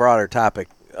getting into a broader topic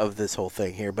of this whole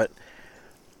thing here, but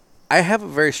I have a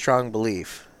very strong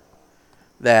belief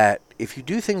that if you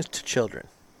do things to children,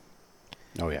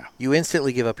 Oh yeah. you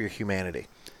instantly give up your humanity,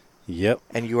 Yep.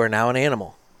 and you are now an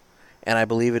animal. And I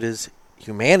believe it is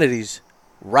humanity's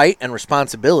right and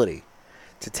responsibility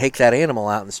to take that animal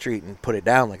out in the street and put it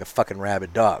down like a fucking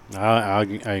rabid dog.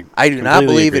 I I do not completely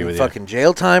believe agree in with you. fucking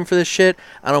jail time for this shit.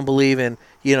 I don't believe in,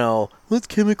 let's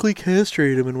chemically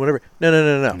castrate him and whatever.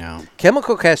 No. No.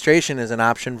 Chemical castration is an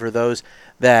option for those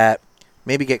that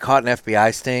maybe get caught in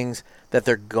FBI stings, that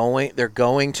they're going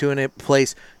to a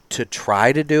place to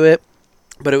try to do it,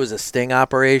 but it was a sting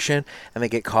operation and they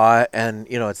get caught, and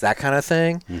it's that kind of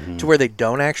thing to where they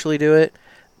don't actually do it.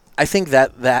 I think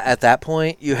that at that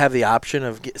point you have the option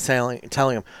of telling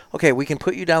them, okay, we can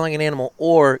put you down like an animal,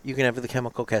 or you can have the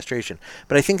chemical castration.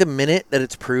 But I think the minute that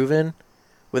it's proven,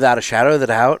 without a shadow of a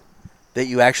doubt, that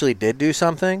you actually did do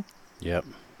something, Yep.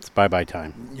 It's bye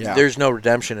time. Yeah. there's no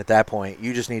redemption at that point.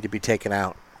 You just need to be taken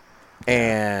out.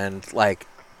 And like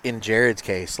in Jared's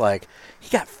case, like he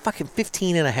got fucking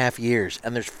 15 and a half years,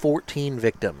 and there's 14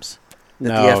 victims that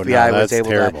the FBI was that's able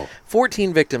terrible. to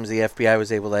 14 victims the FBI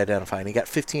was able to identify, and he got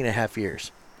 15 and a half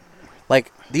years.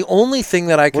 Like, the only thing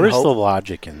that I can Where's hope, the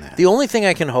logic in that? the only thing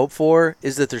I can hope for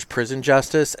is that there's prison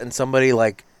justice and somebody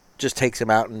like just takes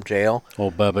him out in jail.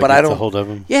 Old Bubba but I gets a don't- hold of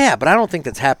him. Yeah, but I don't think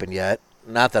that's happened yet.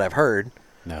 Not that I've heard.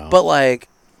 No. But like,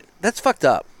 that's fucked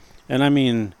up. And I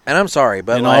mean, And I'm sorry,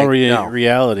 but in like, all no.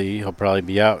 reality, he'll probably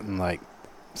be out in like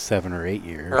 7 or 8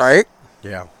 years. Right?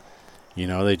 Yeah.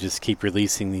 They just keep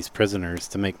releasing these prisoners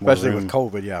to make more Especially room. with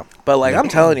COVID, yeah. But like, I'm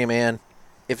telling you, man,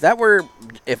 if I were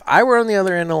on the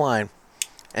other end of the line,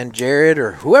 and Jared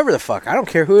or whoever the fuck, I don't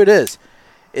care who it is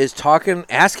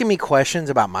asking me questions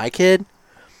about my kid,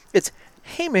 it's,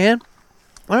 hey man,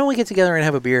 why don't we get together and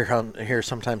have a beer here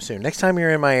sometime soon? Next time you're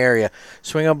in my area,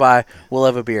 swing on by, we'll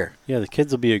have a beer. Yeah, the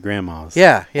kids will be at grandma's.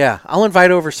 Yeah. I'll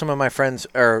invite over some of my friends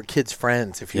or kids'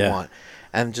 friends if you Yeah. want,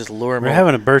 and just lure them We're over.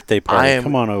 having a birthday party. I am-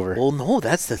 Come on over. Well, no,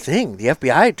 that's the thing. The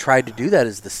FBI tried to do that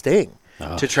as the sting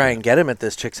Oh, to try shit. and get him at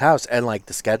this chick's house, and like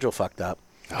the schedule fucked up,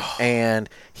 and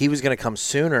he was going to come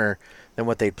sooner than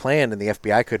what they'd planned, and the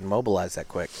FBI couldn't mobilize that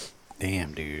quick.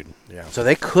 Damn, dude. Yeah. So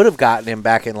they could have gotten him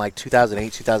back in like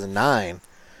 2008, 2009,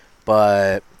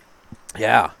 but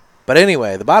yeah. But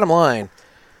anyway, the bottom line,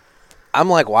 I'm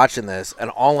like watching this, and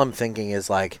all I'm thinking is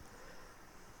like,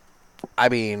 I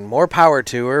mean, more power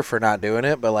to her for not doing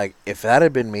it, but like, if that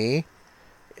had been me,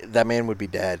 that man would be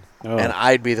dead, Oh. and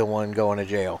I'd be the one going to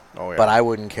jail. Oh, yeah. But I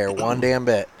wouldn't care one damn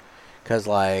bit, because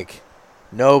like,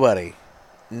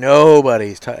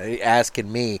 nobody's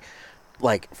asking me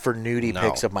like for nudie No.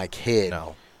 pics of my kid.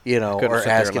 No. Or Couldn't sit there and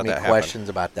asking let me that happen. questions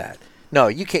about that. No,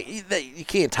 you can't. You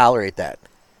can't tolerate that.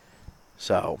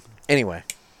 So anyway,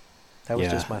 that was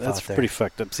just my that's thought there. pretty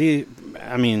fucked up. See,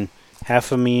 I mean,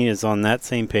 half of me is on that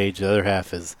same page. The other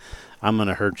half is, I'm going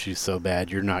to hurt you so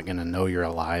bad you're not going to know you're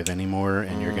alive anymore,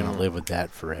 and you're going to live with that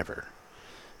forever.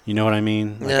 You know what I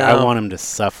mean? Like, I No. want him to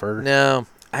suffer. No,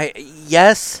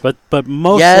 yes, But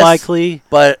most Yes. likely,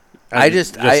 but I I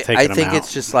just think taking him out.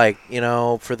 it's just like,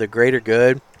 for the greater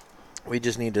good, we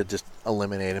just need to just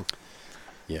eliminate him.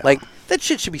 yeah. Like, that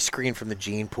shit should be screened from the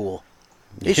gene pool.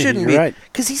 It Yeah, shouldn't you're be, right.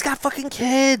 because he's got fucking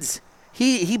kids.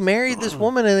 He married this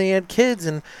woman and he had kids,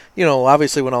 and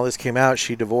obviously when all this came out,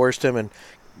 she divorced him and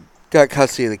got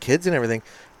custody of the kids and everything.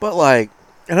 But like,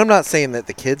 and I'm not saying that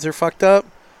the kids are fucked up,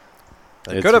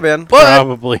 It could have been. but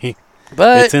Probably.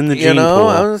 but It's in the gene pool.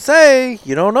 I was gonna say,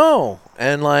 you don't know,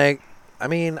 and like, I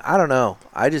mean, I don't know.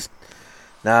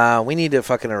 We need to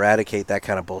fucking eradicate that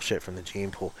kind of bullshit from the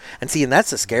gene pool. And see, and that's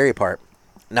the scary part.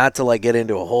 Not to like get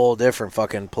into a whole different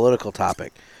fucking political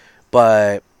topic,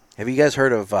 but have you guys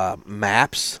heard of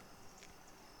MAPS?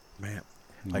 Man.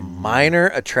 Like minor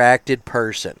attracted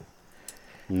person.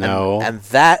 No. And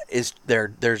that is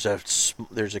there's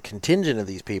a contingent of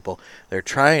these people. They're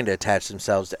trying to attach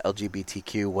themselves to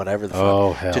LGBTQ, whatever the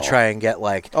fuck, hell. to try and get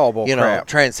like, bull crap.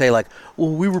 try and say like, well,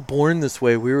 we were born this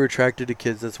way. We were attracted to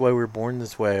kids. That's why we were born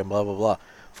this way, and blah blah blah.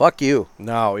 Fuck you.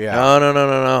 No, yeah.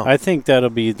 No. I think that'll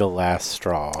be the last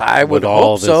straw. I would with all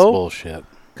hope this so. bullshit.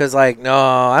 Because like, no,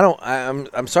 I don't.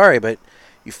 I'm sorry, but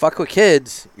you fuck with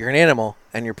kids, you're an animal,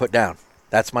 and you're put down.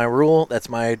 That's my rule. That's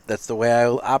the way I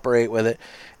operate with it.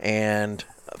 And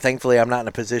thankfully, I'm not in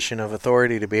a position of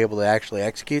authority to be able to actually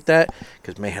execute that.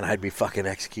 Because, man, I'd be fucking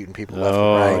executing people left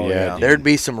and right. Yeah, There'd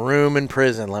be some room in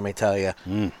prison, let me tell you.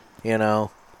 Mm. You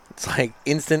know, it's like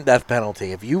instant death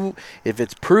penalty. If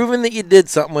it's proven that you did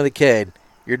something with a kid,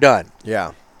 you're done.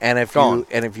 Yeah. And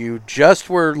if you just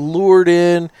were lured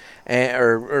in,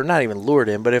 or not even lured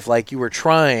in, but if like you were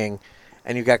trying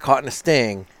and you got caught in a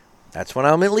sting, that's when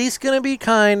I'm at least going to be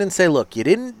kind and say, look, you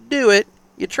didn't do it.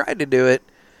 You tried to do it,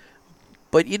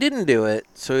 but you didn't do it.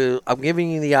 So I'm giving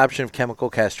you the option of chemical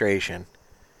castration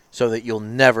so that you'll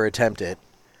never attempt it.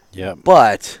 Yep.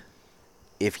 But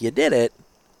if you did it,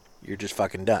 you're just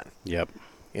fucking done. Yep.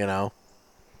 You know?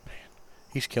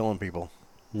 He's killing people.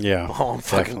 Yeah. Oh, I'm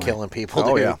fucking definitely. killing people,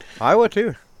 Oh, dude. yeah. I would,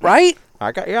 too. Right?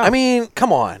 Yeah. I mean,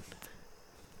 come on.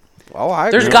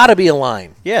 Oh, There's got to be a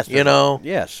line. Yes. You know?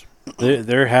 Yes.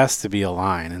 There has to be a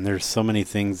line, and there's so many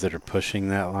things that are pushing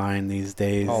that line these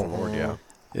days. Oh, Lord, yeah.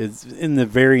 It's in the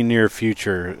very near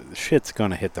future, shit's going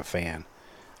to hit the fan.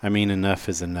 I mean, enough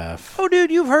is enough. Oh,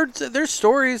 dude, you've heard, there's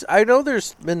stories. I know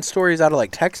there's been stories out of,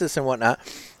 like, Texas and whatnot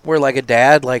where, like, a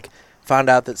dad, like, found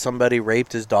out that somebody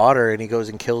raped his daughter, and he goes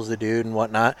and kills the dude and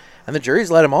whatnot, and the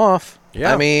jury's let him off.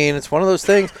 Yeah. I mean, it's one of those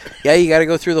things. Yeah, you got to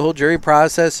go through the whole jury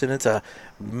process, and it's a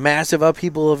massive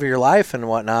upheaval of your life and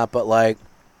whatnot, but, like,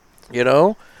 you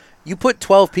know, you put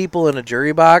 12 people in a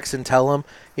jury box and tell them,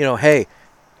 you know, hey,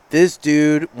 this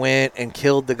dude went and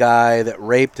killed the guy that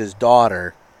raped his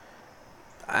daughter.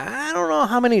 I don't know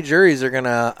how many juries are going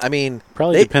to, I mean.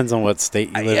 Probably depends on what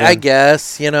state you live in. I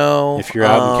guess, you know. If you're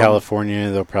out in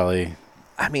California, they'll probably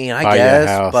I mean, I buy you a guess,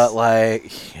 house. but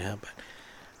like, yeah, but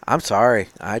I'm sorry.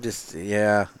 I just,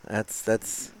 yeah, that's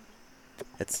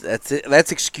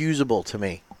excusable to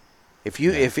me. If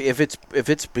you if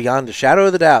it's beyond a shadow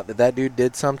of the doubt that dude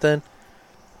did something,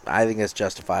 I think it's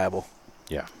justifiable.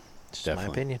 Yeah, Just definitely.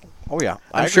 my opinion. Oh, yeah.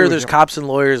 I'm sure there's cops and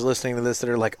lawyers listening to this that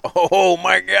are like, "Oh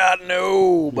my God,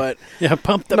 no!" But Yeah,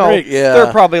 pump the No, brakes. yeah.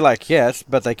 they're probably like, yes,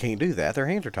 but they can't do that. Their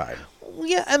hands are tied.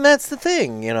 yeah, and that's the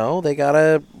thing. You know, they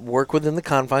gotta work within the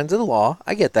confines of the law.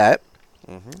 I get that,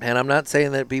 and I'm not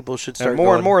saying that people should start And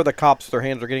more going, of the cops, their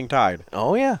hands are getting tied.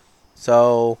 Oh yeah,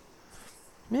 so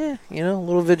yeah, you know, a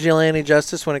little vigilante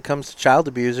justice when it comes to child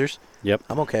abusers. Yep.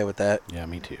 I'm okay with that. Yeah,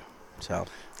 me too. So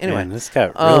anyway, Man, this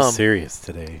got real serious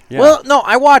today. Yeah. well, no,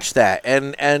 I watched that,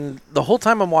 and the whole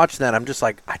time I'm watching that, I'm just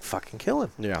like, I'd fucking kill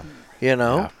him. Yeah. You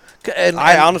know, Yeah. And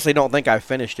I honestly don't think I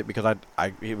finished it because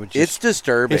it was just, it's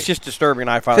disturbing. it's just disturbing.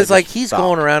 I finally because like just he's stopped.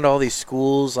 going around to all these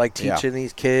schools, like Yeah. teaching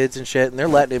these kids and shit, and they're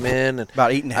letting him in. And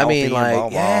about eating I healthy. mean, and like, blah,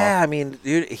 blah. yeah, I mean,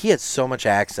 dude, he had so much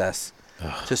access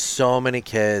to so many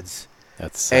kids.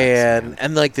 That's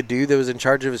And like the dude that was in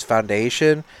charge of his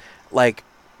foundation, like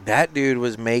that dude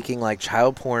was making like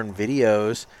child porn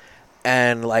videos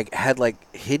and like had like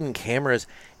hidden cameras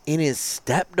in his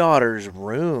stepdaughter's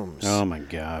rooms. Oh my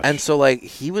gosh. And so like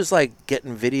he was like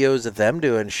getting videos of them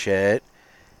doing shit.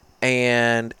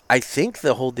 And I think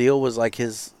the whole deal was like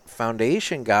his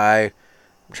foundation guy,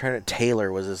 I'm trying to,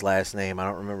 Taylor was his last name. I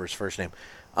don't remember his first name.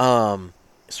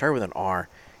 It started with an R.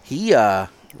 He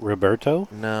Roberto?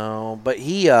 no, but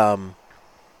he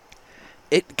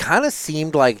it kind of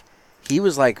seemed like he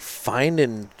was like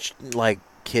finding like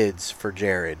kids for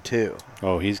Jared too.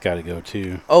 Oh, he's got to go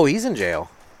too. Oh, he's in jail.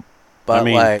 But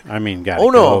I mean, got to oh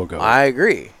no, go. I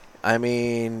agree. I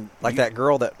mean, Like that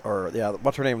girl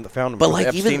what's her name that found him? But the like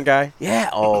Epstein even guy? yeah,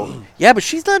 oh yeah, but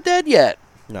she's not dead yet.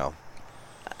 No.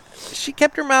 She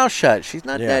kept her mouth shut. She's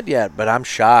not Yeah. dead yet. But I'm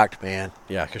shocked, man.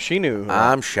 Yeah, because she knew.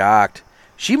 I'm shocked.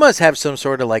 She must have some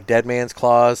sort of like dead man's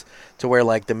clause to where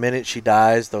like the minute she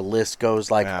dies, the list goes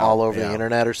like all over the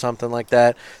internet or something like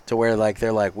that. To where like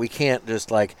they're like, we can't just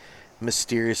like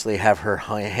mysteriously have her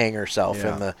hang herself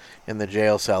in the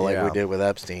jail cell like we did with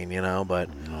Epstein, you know. But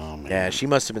Oh, man. yeah, she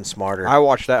must have been smarter. I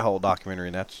watched that whole documentary,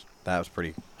 and that was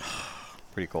pretty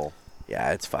cool.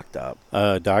 Yeah, it's fucked up.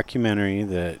 A documentary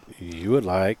that you would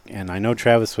like, and I know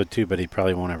Travis would too, but he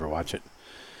probably won't ever watch it.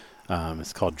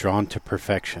 It's called Drawn to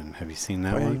Perfection. Have you seen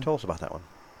that Oh, yeah, one? you told us about that one.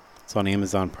 It's on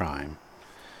Amazon Prime.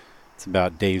 It's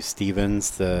about Dave Stevens,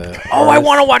 the Oh, I artist.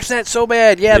 want to watch that so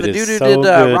bad. Yeah, It the is dude who so did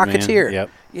good, Rocketeer. man. Yep.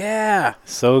 Yeah.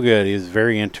 So good. He was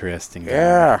very interesting guy.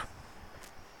 Yeah.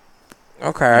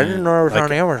 Okay, I didn't And, know it was like,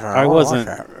 on Amazon. I wanna wasn't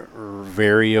watch that.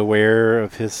 very aware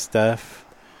of his stuff,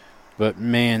 but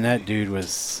man, that dude was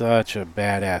such a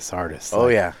badass artist. Oh,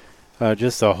 Like, yeah.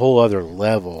 just a whole other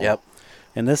level. Yep.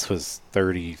 And this was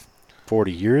 30,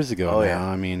 40 years ago Oh, now. yeah.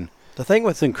 I mean, The thing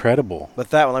it's incredible. with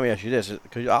that one, let me ask you this: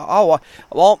 because I'll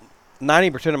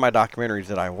 90% of my documentaries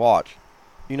that I watch,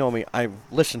 you know me, I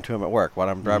listen to them at work while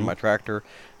I'm driving Mhm. my tractor.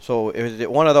 So is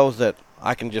it one of those that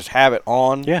I can just have it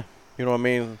on? Yeah. You know what I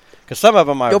mean? Because some of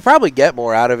them You'll probably get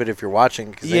more out of it if you're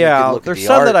watching. 'Cause then you yeah, can look at there's the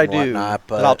some art that I and do whatnot,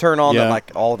 that I'll turn on Yeah. that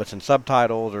like all of it's in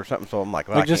subtitles or something. So I'm like,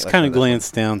 well, I I just can't kind listen of to this one.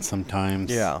 glance down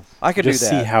sometimes. Yeah, I could just do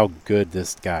that. see how good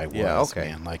this guy was. Yeah, okay.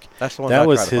 Man. Like That's the one that I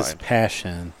was try to his find.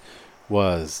 passion.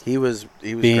 Was He was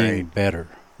being great. better,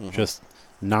 Mhm. just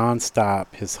nonstop.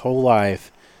 His whole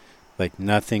life, like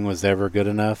nothing was ever good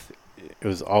enough. It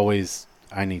was always,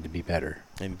 I need to be better.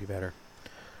 Maybe be better.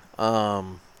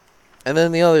 And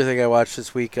then the other thing I watched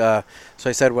this week, so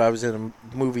I said when I was in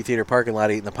a movie theater parking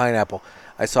lot eating the pineapple,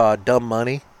 I saw Dumb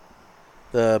Money,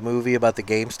 the movie about the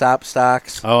GameStop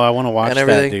stocks. Oh, I want to watch And that,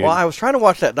 everything. dude. Well, I was trying to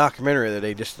watch that documentary the other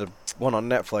day, just the one on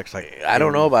Netflix. Like, I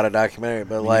don't know about a documentary,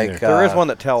 but Me like neither. there is one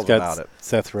that tells It's got about it.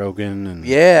 Seth Rogen and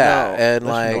yeah, No, and this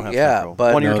one don't like have yeah, Central.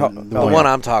 but One you're No, talking the one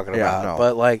I'm talking Yeah, about. no.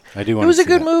 But like I do it want was to a see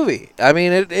good that. movie. I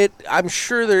mean, it I'm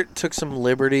sure there took some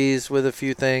liberties with a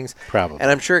few things, Probably. and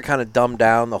I'm sure it kind of dumbed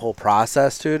down the whole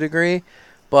process to a degree.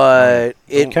 But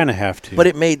You it kind of have to. But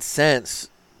it made sense.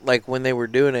 Like when they were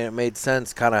doing it, it made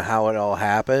sense kind of how it all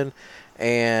happened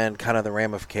and kind of the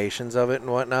ramifications of it and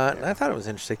whatnot. And I thought it was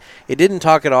interesting. It didn't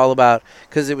talk at all about,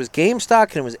 because it was GameStop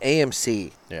and it was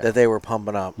AMC that they were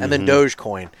pumping up. And then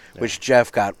Dogecoin, which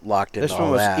Jeff got locked into This all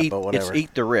one was that, Eat, but whatever. it's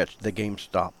Eat the Rich, the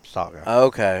GameStop saga.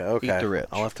 Okay. Eat the Rich.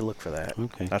 I'll have to look for that.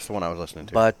 Okay. That's the one I was listening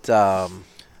to. But I'm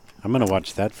going to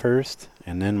watch that first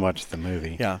and then watch the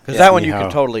movie. yeah, because Yeah. that one you See can how-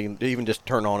 totally even just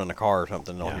turn on in the car or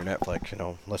something on Yeah. your Netflix. You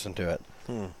know, listen to it.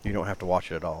 Hmm. You don't have to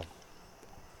watch it at all.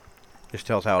 Just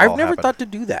tells how it all I've never happened. thought to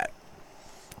do that.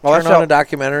 Well, Turn that's on how- a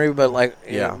documentary, but like,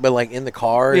 Yeah. but like in the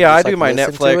car. Yeah, I just, do like, my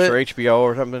listen to Netflix it. or HBO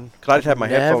or something because I just have my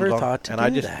Never headphones on thought to and I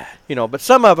do just that. you know. But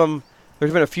some of them,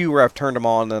 there's been a few where I've turned them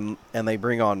on and they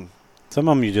bring on. Some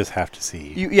of them you just have to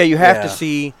see. You have Yeah. to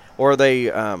see or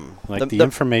they Like the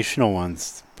informational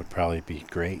ones would probably be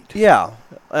great. yeah,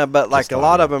 but like Just a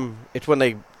lot audio. of them, it's when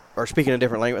they are speaking a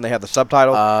different language and they have the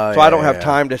subtitles. Oh, so I yeah, don't have yeah.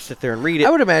 time to sit there and read it. I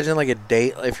would imagine like a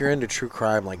date, if you're into true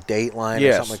crime, like Dateline or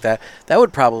Yes. something like that. That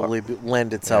would probably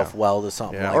lend itself Yeah. well to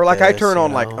something. yeah. Like Or like I this, turn you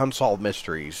on like know? unsolved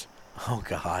mysteries. Oh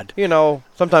God. You know,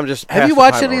 sometimes just Have pass you the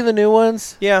watched time any over. of the new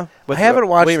ones? Yeah, with I haven't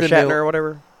watched William the Shatner new- or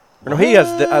whatever. Or no, he has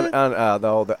the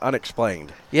What? the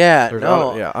unexplained. Yeah, There's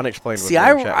no. unexplained. with See,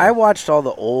 William Shatner. I watched all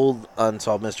the old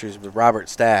unsolved mysteries with Robert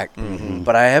Stack, Mhm.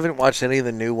 but I haven't watched any of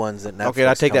the new ones that Netflix. Okay,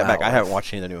 I take come that back. out I haven't with.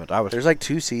 watched any of the new ones. I was There's like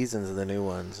 2 seasons of the new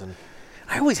ones, and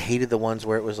I always hated the ones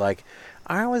where it was like,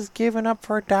 I was given up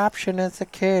for adoption as a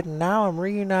kid, and now I'm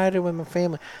reunited with my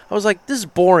family. I was like, this is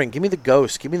boring. Give me the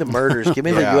ghosts. Give me the murders. Give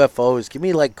me the Yeah. UFOs. Give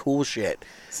me like cool shit.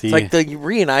 See, It's like the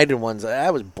reunited ones.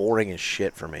 That was boring as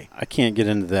shit for me. I can't get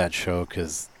into that show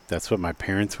because that's what my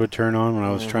parents would turn on when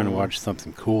I was trying to watch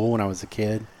something cool when I was a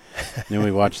kid. And then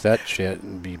we watch that shit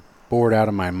and be bored out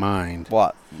of my mind.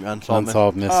 what unsolved.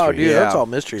 Unsolved mysteries. Oh, dude, Yeah. that's all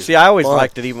mysteries. See, I always Fun.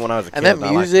 liked it even when I was a kid. And that I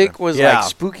liked music it. was Yeah. like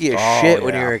spooky as Oh, shit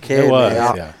when yeah. you were a kid. It was,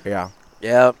 man. yeah. Yeah.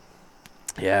 Yep.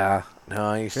 Yeah. No,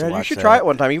 I used to Yeah, watch you should that. try it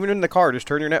one time, even in the car. Just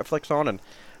turn your Netflix on and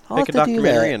I'll pick a have to do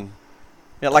documentary that. and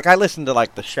yeah, like I listened to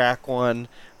like the Shaq one,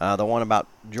 the one about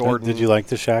Jordan. Did you like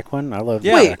the Shaq one? I love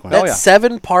Yeah. the Wait, Shaq one. that Oh, yeah.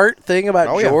 7-part thing about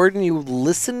Oh, yeah. Jordan, you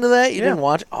listened to that? You Yeah. didn't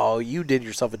watch? Oh, you did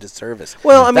yourself a disservice.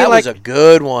 Well, I mean, that like was a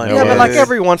good one. It yeah, but like was.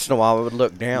 every once in a while, I would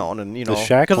look down and you know, the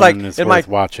Shaq one like is in worth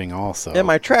my watching also. in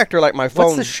my tractor, like my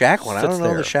phone. What's the Shaq one? I sits don't know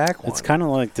there. the Shaq one. It's kind of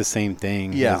like the same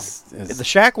thing. Yeah. as The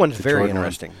Shaq one's the very Jordan one.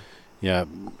 interesting. Yeah,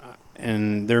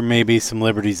 and there may be some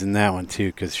liberties in that one too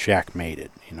because Shaq made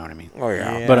it. You know what I mean? Oh,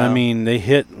 yeah. Yeah. But I mean, they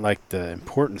hit like the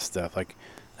important stuff. Like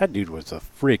that dude was a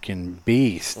freaking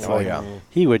beast. Oh, Like, yeah.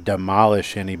 he would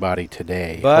demolish anybody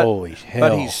today. But- Holy hell!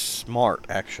 But he's smart,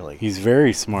 actually. He's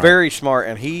very smart. very smart,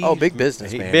 and he big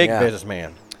businessman, big yeah.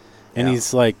 businessman. and yeah.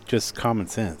 he's like just common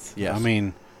sense. Yes. I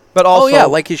mean, But Oh, also, yeah,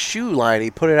 like his shoe line. He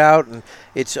put it out, and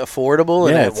it's affordable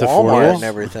and Yeah, at it's Walmart affordable. and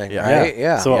everything, Yeah. right?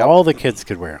 Yeah. So Yep. all the kids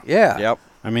could wear them. yeah. yep.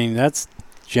 I mean, that's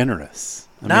generous.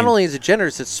 I Not mean, only is it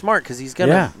generous, it's smart because he's going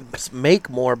to make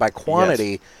more by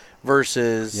quantity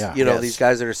versus, Yeah. you know, Yes. these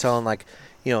guys that are selling like,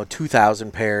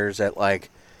 2,000 pairs at like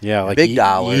yeah, like big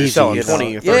dollars. Yeezys. selling you know.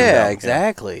 20 or 30 Yeah, dollars, yeah.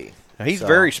 exactly. He's So-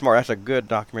 very smart. That's a good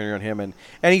documentary on him, and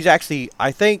he's actually,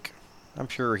 I think, I'm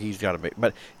sure he's got to be,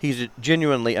 but he's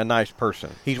genuinely a nice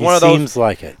person. He's He one of those. seems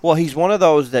like it. Well, he's one of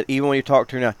those that even when you talk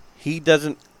to him now, he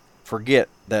doesn't forget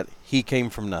that he came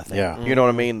from nothing. Yeah. You know what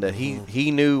I mean? That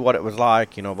he knew what it was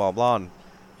like, blah, blah. And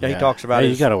he talks about Hey,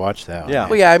 his, you got to watch that one. Yeah.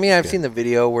 Well, yeah, I mean, I've good. seen the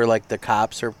video where like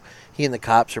he and the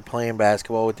cops are playing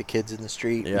basketball with the kids in the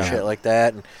street and Yeah. shit like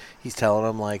that, and he's telling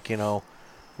them like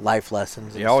life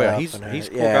lessons. And Yeah, oh, yeah, stuff, he's a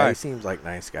cool yeah, guy. he seems like a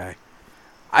nice guy.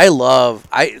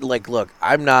 Look,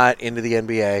 I'm not into the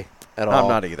NBA at all. I'm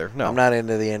not either. No. I'm not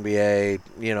into the NBA,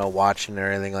 watching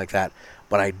or anything like that.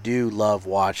 But I do love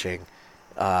watching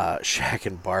Shaq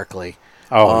and Barkley.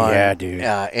 Oh, on, yeah, dude.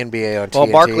 NBA on Well,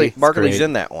 TNT. Barkley's great.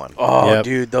 in that one. Oh, Yep.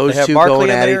 dude, They those have two Barkley going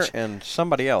in at there each and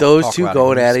somebody else. those talk two about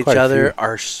going him. at There's each quite a other few.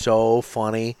 are so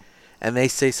funny, and they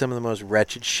say some of the most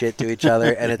wretched shit to each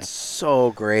other, and it's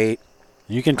so great.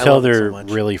 You can I tell love it so they're much.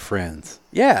 really friends.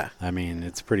 Yeah, I mean,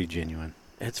 it's pretty genuine.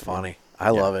 it's funny.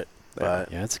 I love it.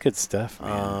 But Yeah, it's good stuff,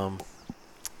 man.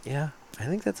 yeah, I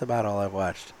think that's about all I've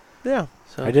watched. Yeah.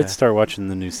 So I did start watching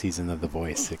the new season of The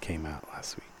Voice that came out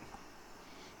last week.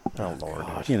 Oh, Lord.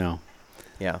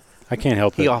 Yeah. I can't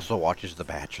help He it. also watches The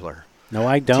Bachelor. No,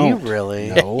 I Do don't. you really?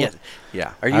 No.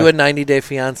 Yeah. Are you a 90 Day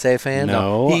Fiance fan?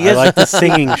 No, He I is- like the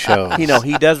singing shows.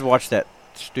 He does watch that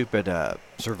stupid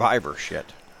Survivor shit.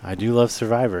 I do love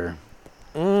Survivor.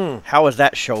 How has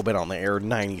that show been on the air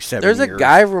 97 There's years? a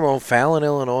guy from O'Fallon,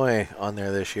 Illinois, on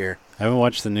there this year. I haven't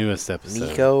watched the newest episode.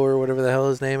 Nico or whatever the hell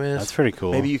his name is. That's pretty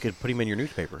cool. Maybe you could put him in your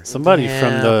newspaper. Somebody Yeah. from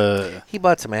the... He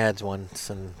bought some ads once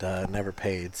and never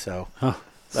paid, so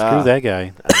Screw that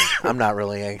guy. I'm not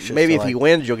really anxious. Maybe to, if he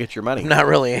wins, you'll get your money. I'm not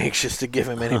really anxious to give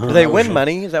him any. Do they win promotion.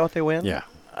 money? Is that what they win? Yeah.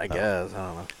 I guess I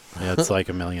don't know. Yeah, it's like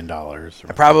 $1 million.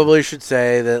 I probably should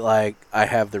say that like I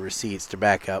have the receipts to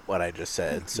back up what I just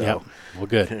said, so Yep. Well,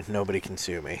 good. nobody can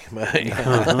sue me. But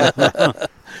yeah.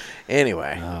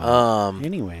 Anyway,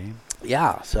 Anyway.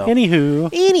 yeah. So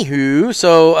Anywho.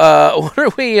 so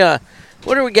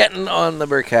what are we getting on the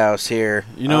Brick House here?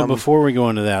 You know, before we go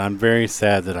into that, I'm very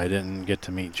sad that I didn't get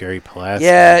to meet Jerry Pulaski.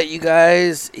 Yeah, you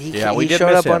guys. He we did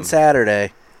showed miss up on him.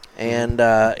 Saturday, and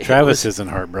Travis isn't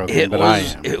heartbroken, It but I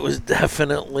was am. it was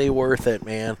definitely worth it,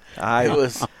 man. I It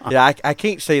was. Yeah, I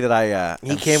can't say that I.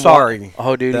 He I'm came. sorry.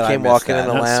 Oh, dude, he that I came missed walking that. in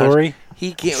the Not lounge. sorry.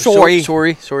 He came. Sorry.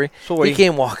 Sorry. Sorry. He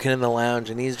came walking in the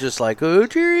lounge, and he's just like, "Oh,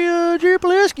 Jerry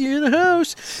Pulaski in the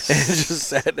house," and just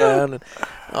sat down. And,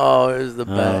 oh, it was the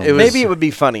best. It was, Maybe it would be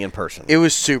funny in person. It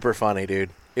was super funny, dude.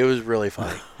 It was really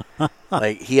funny.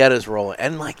 Like he had his rolling,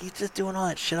 and like he's just doing all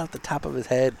that shit off the top of his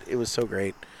head. It was so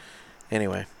great.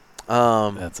 Anyway,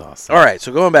 That's awesome. all right.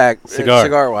 So going back,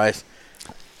 cigar wise,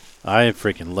 I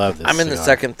freaking love this I'm in the cigar.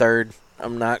 second third.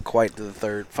 I'm not quite to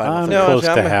the final I'm third. close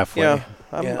see, to halfway. Yeah,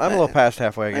 I'm Yeah, a little past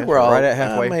halfway. I I think guess. we're all right at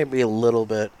halfway. maybe a little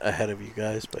bit ahead of you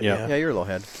guys, but Yeah. Yeah, you're a little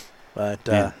ahead. But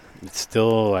Man, it's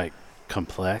still like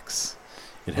complex.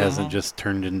 It hasn't just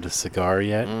turned into cigar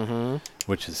yet,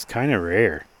 which is kind of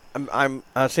rare. I'm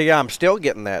still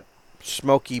getting that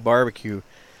smoky barbecue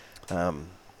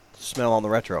smell on the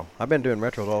retro. I've been doing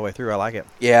retros all the way through. I like it.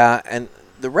 yeah, and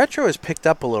the retro has picked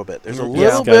up a little bit. There's a Yeah.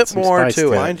 little It's got bit some more spice to to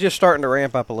it. it. Mine's just starting to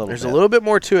ramp up a little There's bit. a little bit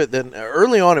more to it than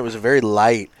early on. It was a very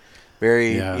light,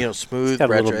 very Yeah. smooth It's got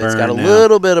a retro. little It's got a burn now.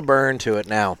 little bit of burn to it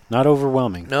now. Not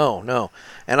overwhelming. No,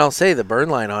 and I'll say the burn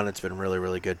line on it's been really,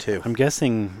 really good too. I'm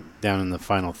guessing down in the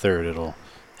final third it'll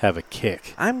have a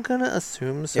kick. I'm gonna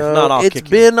assume so. not, I'll It's kick you.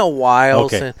 been a while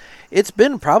Okay. since. It's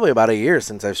been probably about a year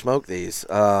since I've smoked these.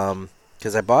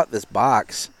 Because I bought this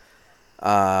box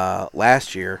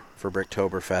last year for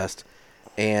Bricktoberfest,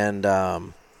 and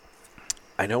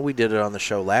I know we did it on the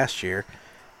show last year.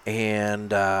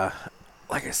 And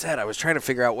like I said, I was trying to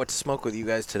figure out what to smoke with you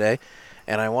guys today,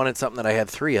 and I wanted something that I had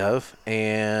 3 of,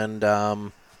 and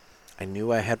I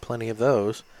knew I had plenty of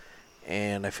those.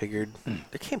 And I figured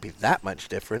there can't be that much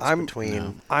difference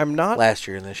between I'm not last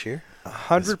year and this year.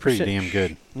 100% It's pretty damn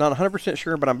good. Not 100%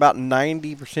 sure, but I'm about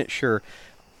 90% sure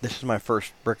this is my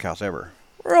first brick house ever.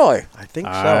 Really? I think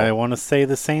so. I want to say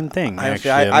the same thing.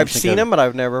 Actually, I've seen them, but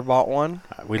I've never bought one.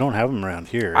 We don't have them around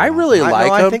here. I really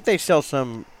like I them. think they sell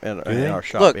some in they? our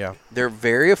shop. Look, yeah, they're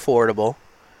very affordable,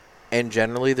 and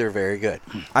generally they're very good.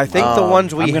 I think the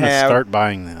ones we I'm going to have start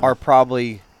buying them. are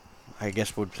probably, I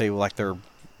guess, would say like their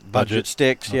budget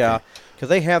sticks. Okay. Yeah, because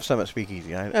they have some at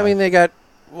Speakeasy. I mean, they got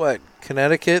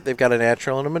Connecticut. They've got a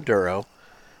natural and a Maduro,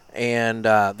 and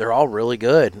they're all really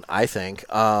good. I think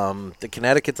the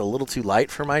Connecticut's a little too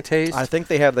light for my taste. I think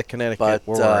they have the Connecticut but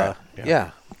where we're at.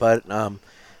 yeah, but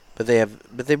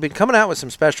they've been coming out with some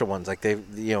special ones, like they've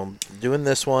doing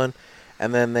this one,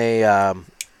 and then they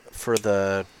for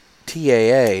the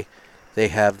TAA they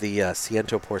have the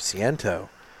Ciento por Ciento.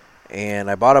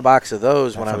 And I bought a box of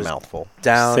those when I was mouthful.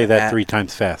 down. Say that at 3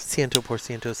 times fast. Ciento por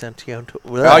ciento, Ciento.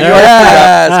 Oh,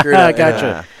 you Screwed up.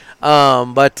 Gotcha.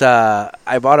 But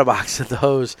I bought a box of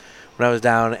those when I was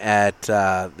down at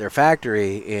their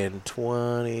factory in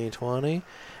 2020, and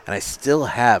I still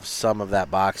have some of that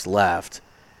box left.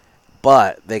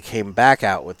 But they came back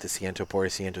out with the Ciento por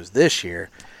Cientos this year,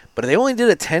 but they only did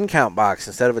a 10-count box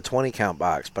instead of a 20-count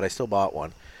box. But I still bought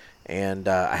one, and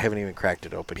I haven't even cracked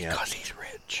it open yet. Because he's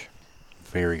rich.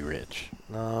 Very rich.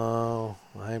 No,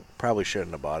 I probably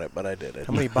shouldn't have bought it, but I did it.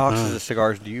 How many boxes of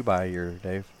cigars do you buy a year,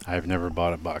 Dave? I've never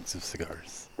bought a box of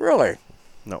cigars. Really?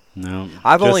 No. No.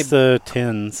 I've just only the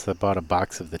tins. I bought a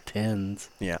box of the tins.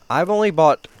 Yeah, I've only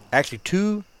bought actually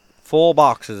 2 full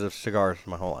boxes of cigars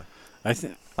my whole life. I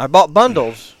think I bought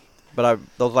bundles, but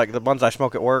those like the ones I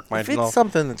smoke at work. If it's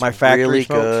something that's my factory really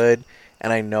smokes. good,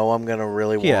 and I know I'm gonna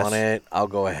really Yes. want it, I'll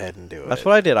go ahead and do it. That's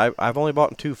what I did. I've only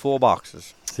bought 2 full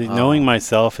boxes. See, knowing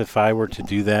myself, if I were to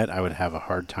do that, I would have a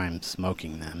hard time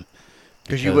smoking them.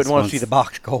 Because you wouldn't want to see once- the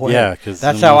box go away. Yeah, because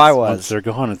that's how I Once was. they're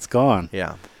gone, it's gone.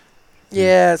 Yeah.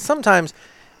 Yeah, sometimes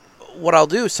what I'll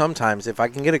do sometimes if I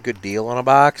can get a good deal on a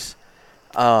box,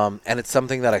 and it's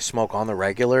something that I smoke on the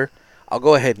regular, I'll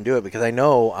go ahead and do it because I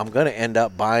know I'm gonna end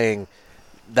up buying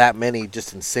that many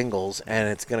just in singles, and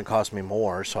it's gonna cost me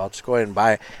more. So I'll just go ahead and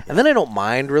buy it, and then I don't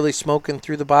mind really smoking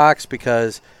through the box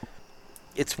because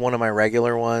it's one of my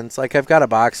regular ones. Like I've got a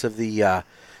box of the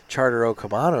Charter Oak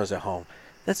Habanos at home.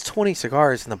 That's 20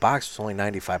 cigars, and the box was only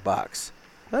 $95.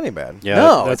 That ain't bad. Yeah,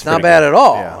 no, that's it's not pretty bad good. at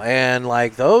all. Yeah. And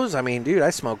like those, I mean, dude, I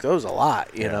smoke those a lot.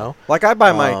 You know. Like I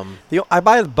buy I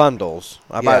buy the bundles.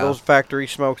 I buy Yeah. those factory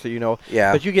smokes that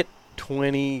Yeah. But you get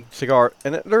 20 cigars,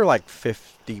 and they're like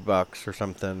 $50 or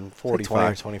something, 20 or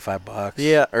 45. $25.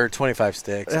 Yeah. Or 25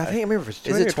 sticks. I can't remember if it's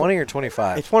 20 Is it or 20 or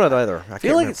 25? It's one or the other. I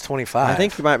feel like it's 25. I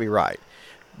think you might be right.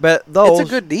 But those it's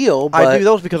a good deal, but I do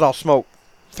those because I'll smoke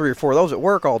 3 or 4 of those at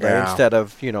work all day Yeah. instead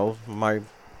of, my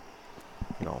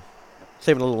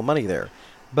saving a little money there.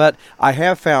 But I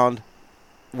have found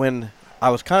when I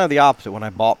was kind of the opposite. When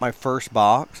I bought my first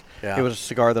box, Yeah. it was a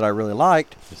cigar that I really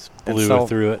liked. Just And blew so-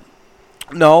 through it.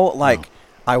 No,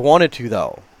 I wanted to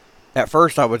though. At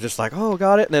first, I was just like, "Oh,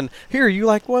 got it," and then here you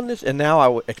like one this, and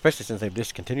now especially since they've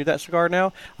discontinued that cigar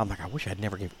now, I'm like, I wish I'd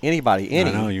never give anybody any.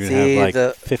 I know, you See, have the-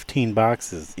 like 15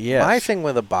 boxes. Yes. my thing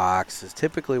with a box is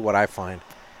typically what I find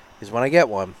is when I get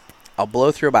one, I'll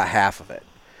blow through about half of it.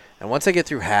 And once I get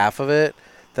through half of it,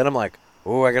 then I'm like,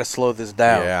 oh, I got to slow this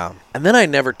down. Yeah. And then I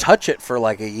never touch it for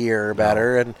like a year or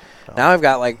better. And now I've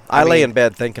got like... I lay mean, in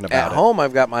bed thinking about at it. home,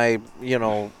 I've got my,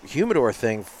 humidor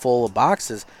thing full of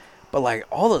boxes. But like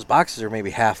all those boxes are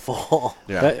maybe half full.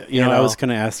 Yeah. That, You I know. was going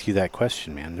to ask you that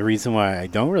question, man. The reason why I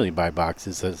don't really buy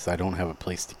boxes is I don't have a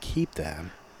place to keep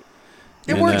them.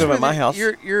 It And, works at with my house.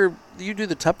 You do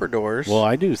the Tupper doors. Well,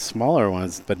 I do smaller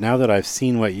ones, but now that I've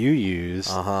seen what you use,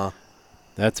 Uh-huh.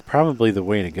 that's probably the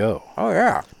way to go. Oh,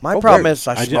 yeah. My Okay. problem is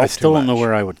I I smoke still too don't know much.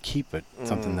 where I would keep it.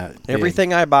 Something that big.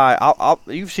 Everything I buy,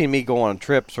 you've seen me go on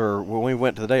trips, or when we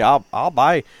went to the day, I'll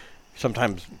buy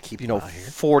sometimes Keep them out here.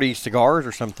 40 cigars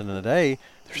or something in a day.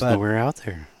 There's but- nowhere out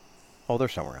there. Oh,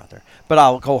 there's somewhere out there. But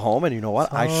I'll go home, and you know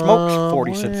what? I smoked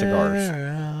 40-cent cigars.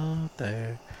 Out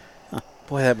there.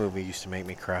 Boy, that movie used to make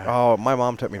me cry. Oh, my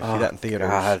mom took me to see that in theaters.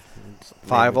 God.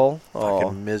 Five-O. Fucking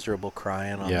Oh, miserable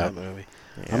crying on Yeah. that movie.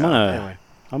 I'm Anyway.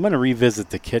 gonna revisit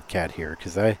the Kit Kat here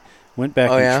because I went back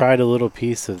Oh, and yeah? tried a little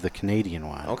piece of the Canadian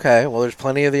one. Okay, well, there's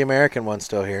plenty of the American one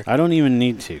still here. I don't even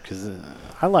need to because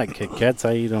I like Kit Kats.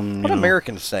 I eat them. what do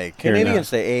Americans say? Here, Canadians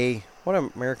say A. What do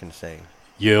Americans say?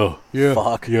 Yeah.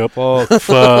 Fuck. Yep.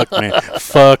 Fuck, man.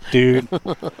 Fuck, dude.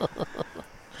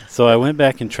 So I went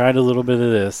back and tried a little bit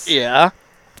of this. Yeah.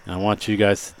 I want you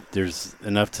guys. There's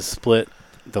enough to split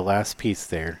the last piece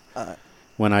there.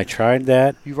 When I tried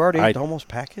that, You've already I- ate almost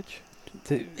package?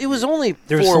 It was only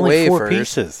there was 4 only 4 wafers.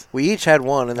 pieces. We each had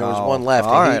one, and there was Oh, one left.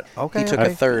 all and right. Okay, he took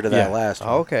okay. a third of that Yeah. last one.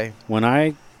 Okay. When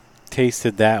I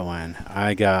tasted that one,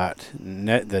 I got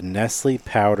the Nestle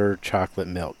powder chocolate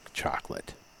milk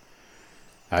chocolate.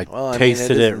 I Well, I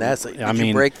tasted mean, it. is Nestle. Did I you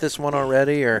mean, break this one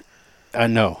already, or?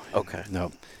 no, Okay.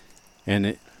 no, and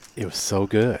it was so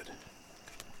good.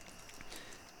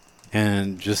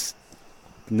 And just,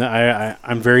 no,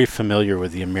 I'm very familiar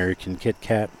with the American Kit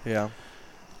Kat. Yeah.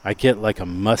 I get like a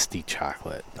musty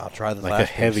chocolate, I'll try the like last a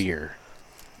piece. heavier.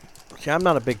 See, I'm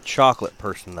not a big chocolate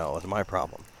person, though, is my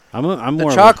problem. I'm The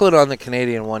more. chocolate on the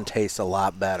Canadian one tastes a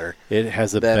lot better. It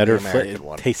has a than the better American flavor. It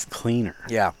one. tastes cleaner.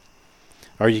 Yeah.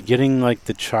 Are you getting like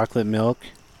the chocolate milk?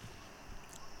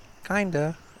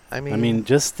 Kinda. I I mean,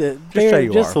 just say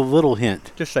you just are. a little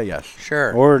hint, Just say yes.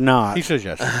 sure. or not. He says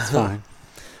yes. It's fine.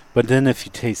 But then if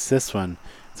you taste this one,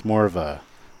 it's more of a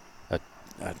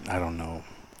I don't know.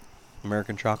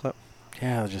 American chocolate.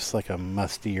 Yeah, just like a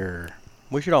mustier.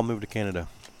 We should all move to Canada.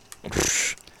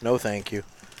 No, thank you.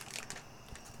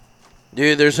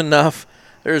 Dude, there's enough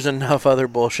other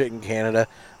bullshit in Canada.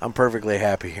 I'm perfectly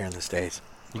happy here in the States.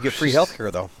 You get free health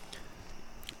care, though.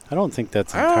 I don't think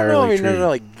that's I don't know. entirely I mean, true. no,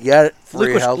 like, get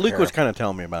free health Luke was kind of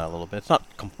telling me about it a little bit. It's not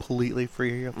completely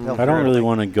free health care. I don't really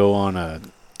want to go on a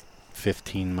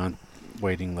 15-month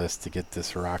waiting list to get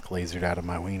this rock lasered out of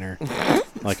my wiener,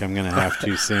 like I'm gonna have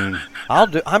to soon.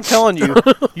 I'm telling you,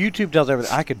 YouTube does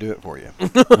everything. I could do it for you.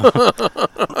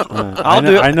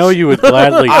 I know you would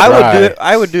gladly try.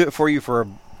 I would do it for you for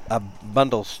a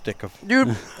bundle stick of. Dude,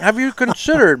 have you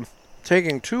considered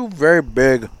taking two very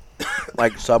big,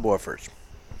 like, subwoofers?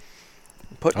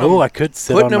 I could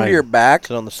sit putting on them to your back,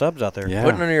 Sit on the subs out there. Yeah.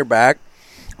 putting them to your back,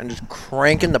 and just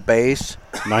cranking the bass.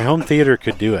 My home theater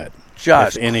could do it.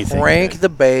 Just If anything crank did. the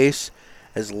bass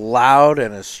as loud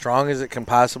and as strong as it can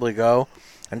possibly go,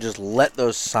 and just let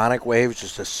those sonic waves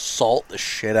just assault the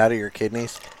shit out of your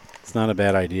kidneys. It's not a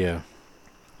bad idea.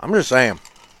 I'm just saying.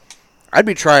 I'd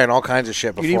be trying all kinds of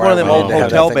shit before You need one of them I went old in to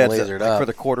have hotel that thing beds lasered that, up. for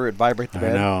the quarter it'd vibrate the I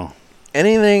bed. know.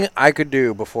 Anything I could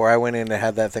do before I went in to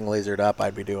have that thing lasered up,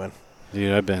 I'd be doing.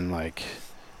 Dude, I've been like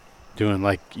doing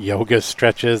like yoga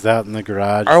stretches out in the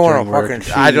garage. I want during to work.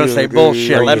 fucking. I don't say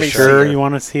bullshit. Are Let you me sure see it. you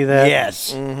want to see that?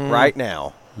 Yes, Mhm. right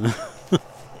now.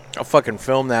 I'll fucking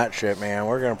film that shit, man.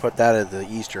 We're gonna put that as the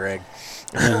Easter egg.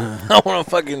 I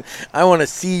want to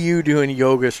see you doing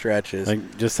yoga stretches.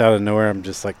 Like just out of nowhere, I'm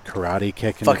just like karate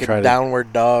kicking to fucking try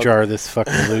downward dog. to jar this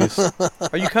fucker loose.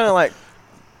 Are you kind of like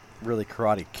really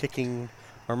karate kicking,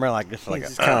 or am I like just like He's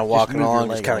just kind of walking move your along,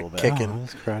 leg just a kind of little bit? kicking. Oh, it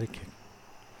was karate kick.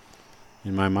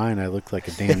 In my mind, I looked like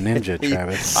a damn ninja,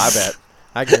 Travis. I bet.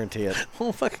 I guarantee it.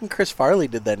 Well, fucking Chris Farley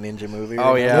did that ninja movie.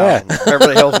 Oh remember? yeah,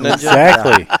 Beverly Hills Ninja.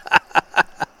 Exactly.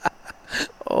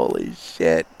 Holy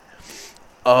shit.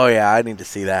 Oh yeah, I need to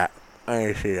see that. I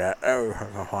need to see that. That was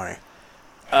fucking funny.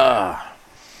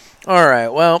 All right.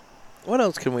 Well, what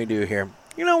else can we do here?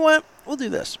 You know what? We'll do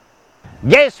this.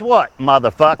 Guess what,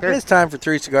 motherfucker? It's time for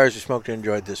 3 cigars we smoked and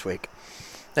enjoyed this week.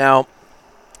 Now,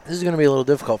 this is going to be a little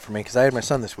difficult for me because I had my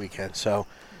son this weekend, so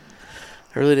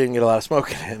I really didn't get a lot of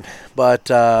smoking in.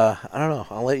 But I don't know.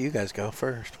 I'll let you guys go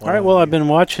first. All right. Well, I've been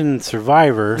watching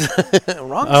Survivor.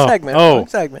 Wrong Oh, segment. oh. Wrong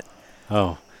segment.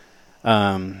 Oh,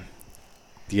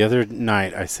 the other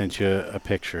night I sent you a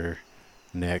picture,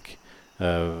 Nick,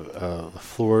 of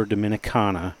Flor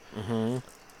Dominicana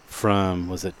from,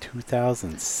 was it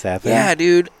 2007? Yeah,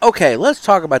 dude. Okay, let's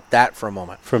talk about that for a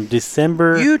moment. From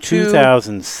December You two-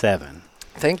 2007.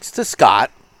 Thanks to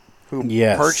Scott, who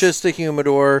Yes. purchased the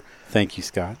humidor, Thank you,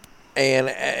 Scott.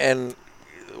 and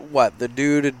what, the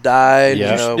dude had died.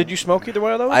 Yeah. You know, Did you smoke either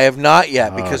one of those? I have not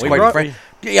yet because We quite brought- frankly,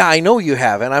 yeah, I know you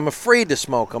have, and I'm afraid to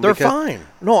smoke them. They're because, fine.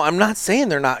 No, I'm not saying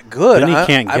they're not good. Then you I'm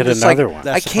can't get just another like, one.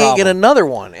 That's I the can't get problem. another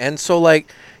one, and so like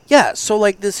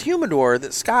this humidor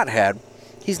that Scott had,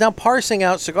 he's now parsing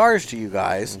out cigars to you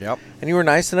guys. Yep. And you were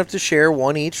nice enough to share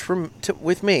one each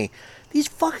with me. These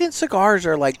fucking cigars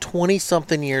are like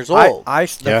 20-something years old.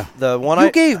 The one you I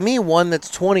gave me one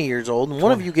that's 20 years old, and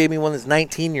one of you gave me one that's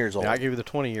 19 years old. Yeah, I gave you the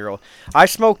 20-year-old. I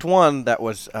smoked one that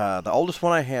was the oldest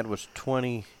one I had was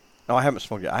 20. No, I haven't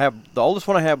smoked yet. The oldest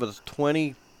one I had was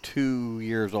 22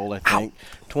 years old, I think.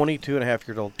 22 and a half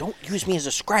years old. Don't use me as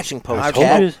a scratching post, I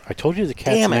Cat. told you the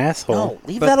cat's Damn an it. asshole. No,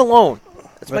 leave But- that alone.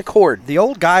 That's my cord. The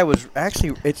old guy was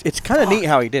actually it's kind of neat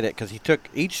how he did it because he took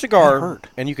each cigar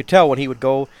and you could tell when he would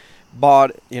go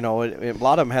bought, a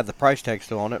lot of them had the price tag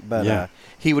still on it, but Yeah.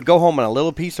 he would go home on a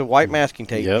little piece of white masking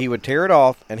tape. Yep. He would tear it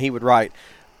off and he would write,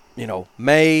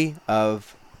 May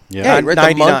of Yeah, he read the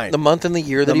 99. month and the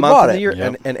year that the he month bought of it. the year,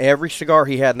 Yep. and every cigar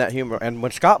he had in that humidor. And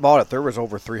when Scott bought it, there was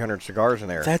over 300 cigars in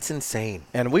there. That's insane.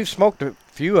 And we've smoked a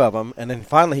few of them, and then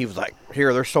finally he was like,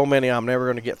 "Here, there's so many, I'm never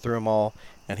going to get through them all."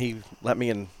 And he let me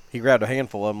and he grabbed a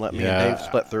handful of them, let me and Dave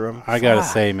split through them. I gotta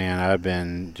say, man, I've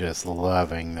been just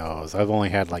loving those. I've only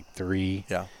had like 3.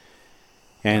 Yeah.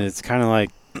 And it's kind of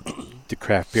like the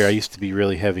craft beer. I used to be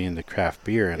really heavy into craft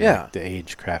beer, and Yeah. like, the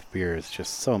aged craft beer is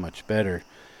just so much better.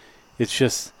 It's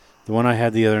just the one I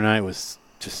had the other night was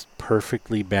just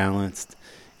perfectly balanced.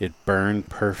 It burned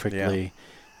perfectly.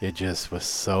 It just was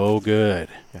so good.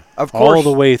 Yeah. Of course, All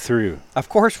the way through. Of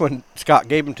course, when Scott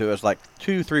gave them to us, like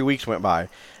 2-3 weeks went by,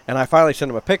 and I finally sent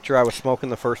him a picture. I was smoking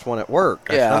the first one at work.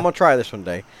 I said, Yeah. I'm gonna try this one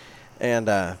day, and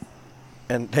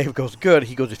And Dave goes, good.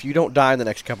 He goes, if you don't die in the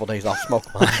next couple of days, I'll smoke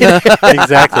mine.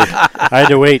 Exactly. I had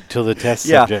to wait till the test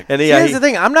subject. And See, here's the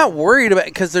thing. I'm not worried about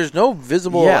because there's no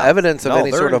visible evidence of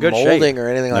any they're sort in of good molding shape. or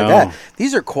anything like that.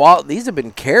 These are These have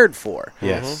been cared for.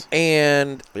 Yes.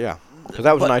 And Yeah, because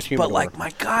that was a nice humidor. But like,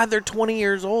 my God, they're 20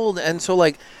 years old, and so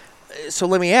like, so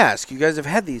let me ask: you guys have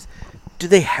had these? Do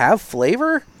they have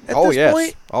flavor at this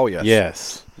point? Oh yes.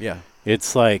 Yes. Yeah.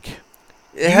 It's like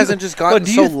It hasn't just gotten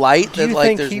so light that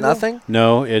like there's nothing.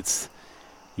 no. It's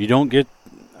you don't get.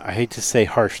 I hate to say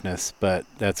harshness, but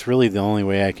that's really the only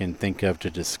way I can think of to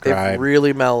describe. They've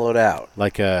really mellowed out.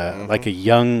 Like a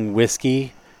young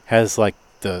whiskey has like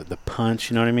the punch.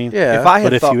 You know what I mean? Yeah.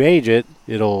 But if you age it,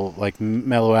 it'll like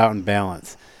mellow out and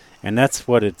balance, and that's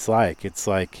what it's like. It's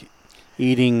like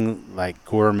eating like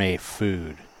gourmet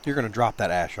food. You're going to drop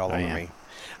that ash all over am. me.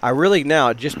 I really, now,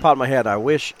 it just popped in my head. I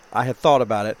wish I had thought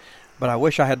about it, but I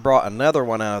wish I had brought another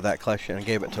one out of that collection and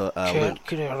gave it to Luke.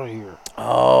 Get out of here.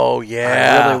 Oh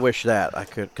yeah. I really wish that I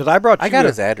could. Because I brought you. I got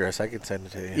his address. I could send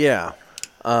it to you. Yeah.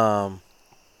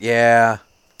 Yeah.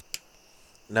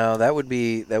 No, that would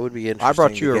be interesting. I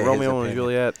brought you to a get his Romeo and opinion.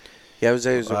 Juliet. Yeah, it was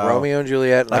a Romeo and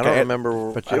Juliet. And Like I don't a-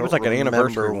 remember. but I it was don't like an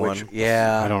anniversary remember which- one.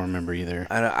 Yeah. I don't remember either.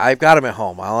 I've got them at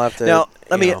home. I'll have to. Now,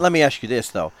 you know. let me ask you this,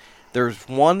 though. There's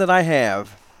one that I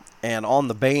have, and on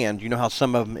the band, you know how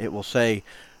some of them, it will say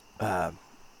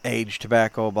aged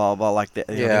tobacco, blah, blah, like that.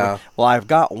 You know, Yeah. well, I've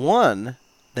got one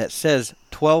that says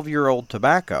 12-year-old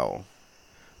tobacco.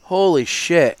 Holy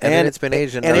shit! And then it's been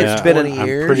aged and another it's been 20 I'm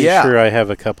years. pretty Yeah. sure I have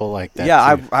a couple like that.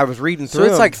 Yeah, too. I was reading So through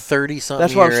it's them. like 30-something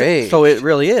That's what I'm year saying. age. So it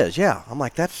really is, yeah. I'm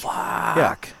like, that's... Fuck.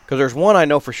 Yeah, because there's one I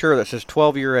know for sure that says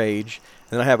 12-year age,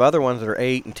 and I have other ones that are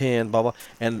 8 and 10, blah, blah.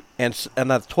 And that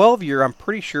 12-year, I'm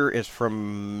pretty sure, is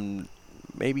from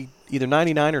maybe either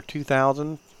 99 or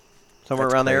 2000, somewhere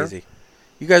That's around crazy.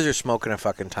 You guys are smoking a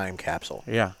fucking time capsule.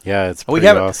 there. Yeah. Yeah, it's We pretty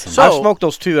haven't. awesome. So- I've smoked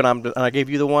those two, and I gave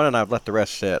you the one, and I've let the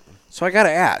rest sit. So I got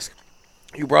to ask.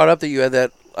 You brought up that you had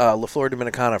that La Flor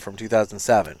Dominicana from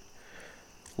 2007.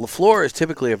 La Flor is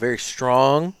typically a very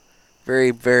strong,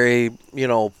 very, very,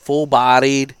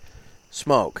 full-bodied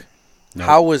smoke. Nope.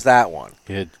 How was that one?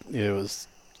 It was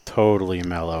totally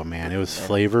mellow, man. It was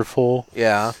flavorful.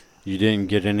 Yeah. You didn't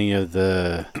get any of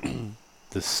the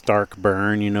stark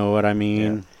burn. You know what I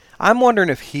mean? I'm wondering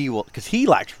if he will, because he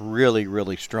likes really,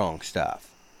 really strong stuff.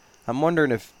 I'm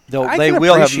wondering if I they can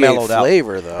will have appreciate mellowed out.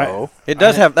 flavor, though. It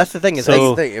does have. That's the thing. Is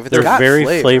So thing. If it's they're got very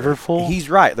flavor, flavorful. he's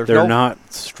right. There's they're no.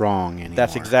 not strong anymore.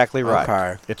 That's exactly right.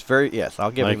 Okay. It's very. Yes, I'll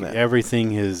give like him that.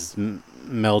 everything is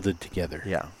melded together.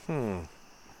 Yeah.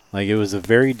 Like it was a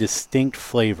very distinct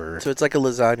flavor. So it's like a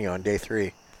lasagna on day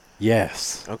 3.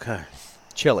 Yes. Okay.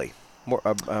 Chili. More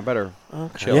better.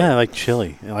 Okay. Chili. Yeah, like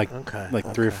chili. Like Okay.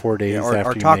 3 or 4 days Yeah,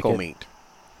 after or you taco make it. meat.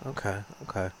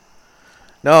 Okay.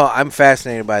 No, I'm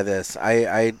fascinated by this.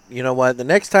 I you know what? The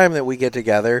next time that we get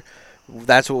together,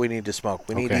 that's what we need to smoke.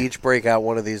 We need to Okay. each break out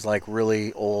one of these like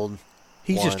really old.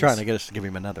 He's ones. just trying to get us to give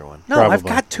him another one. No, I've Probably.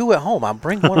 got 2 at home. I'll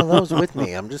bring one of those with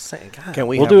me. I'm just saying. God. Can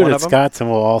we We'll have do one it of at them? Scott's and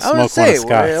we'll all I was smoke gonna one say, of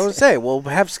Scott's. I was say, we'll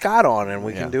have Scott on and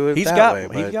we Yeah. can do it He's that got. way.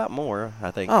 He's but- got more.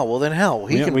 I think. Oh well, then hell,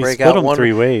 he Yeah, can we break split out them one.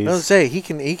 3 ways. I was say he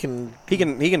can He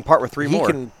can part with 3 he more.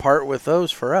 can part with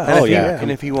those for us. And Oh, if he- yeah. And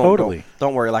if he won't, Totally.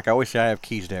 don't worry. Like I always say, I have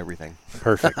keys to everything.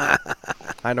 Perfect.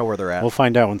 I know where they're at. We'll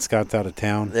find out when Scott's out of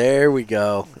town. There we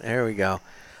go. Get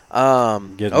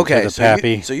into Okay, the so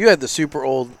pappy. you had the super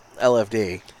old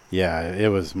LFD. Yeah, it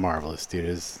was marvelous, dude. It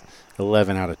was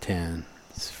 11 out of 10.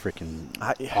 It's freaking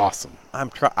awesome.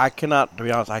 I cannot, to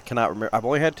be honest, I cannot remember. I've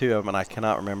only had 2 of them, and I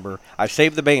cannot remember. I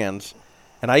saved the bands,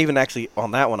 and I even actually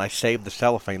on that one I saved the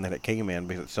cellophane that it came in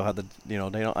because it still had the they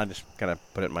don't. I just kind of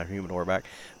put it in my humidor back,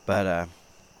 but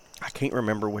I can't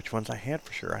remember which ones I had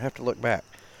for sure. I have to look back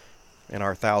in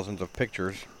our thousands of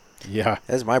pictures. Yeah.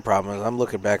 That's my problem. Is I'm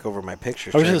looking back over my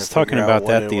pictures. I was trying just to talking figure out about what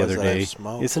that it the was other that I've day.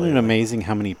 smoked Isn't it lately. amazing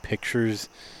how many pictures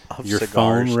Of your cigars.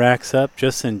 phone racks up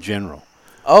just in general?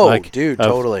 Oh, Like, dude, of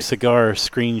totally. Cigar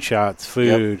screenshots,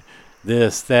 food,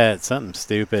 this, that, something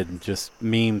stupid, just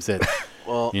memes that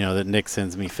Well, that Nick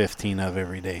sends me 15 of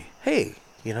every day. hey,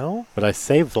 But I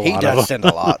saved a He lot of does them. send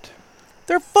a lot.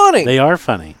 they're funny. They are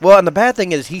funny. Well, and the bad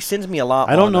thing is he sends me a lot.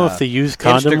 I don't on, know if the used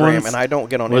condom Instagram, ones and I don't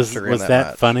get on was Instagram. was that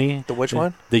much. funny? The which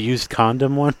one? The used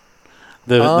condom one.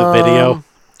 The video.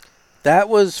 That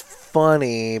was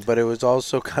funny, but it was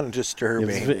also kind of It was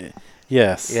disturbing.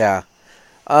 yes. Yeah.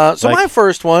 So Like- my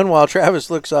first one, while Travis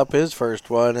looks up his first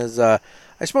one, is I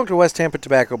smoked a West Tampa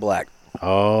Tobacco Black.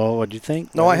 Oh, what'd you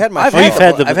think? No, I had my. I've you've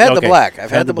had the okay. black. I've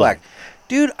Had had the the black.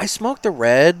 Dude, I smoked the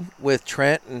red with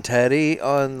Trent and Teddy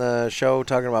on the show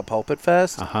talking about Pulpit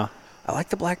Fest. Uh-huh. I like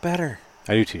the black better.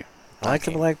 I do too. I like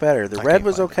the black better. The I red can't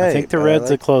was find it. okay. I think the but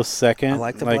red's a close second. I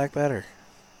like the black better.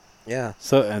 Yeah.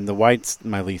 So, and the white's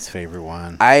my least favorite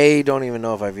one. I don't even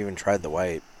know if I've even tried the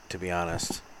white, to be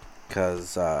honest.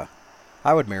 Because, I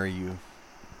would marry you.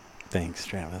 Thanks,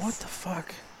 Travis. what the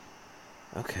fuck?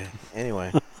 Okay.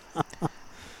 Anyway.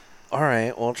 All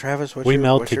right. Well, Travis, we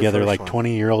meld what's your together first like one?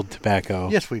 20-year-old tobacco.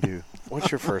 Yes, we do.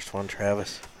 What's your first one,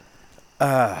 Travis?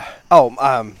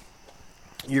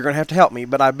 You're gonna have to help me,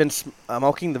 but I've been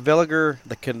smoking the Villiger,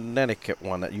 the Connecticut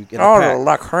one that you get.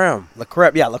 La creme. La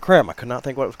Creme. Yeah, La Creme. I could not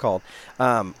think what it was called.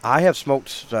 I have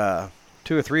smoked 2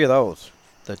 or 3 of those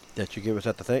that you give us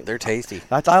at the thing. They're tasty.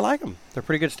 I like them. They're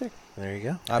pretty good stick. There you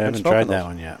go. I haven't tried that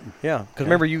one yet. Yeah, because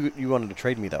remember you wanted to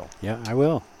trade me though. Yeah, I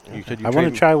will. You said you I want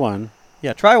to trade try one.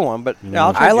 Yeah, try one, but Mm. yeah,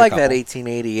 I'll trade I you a like that couple.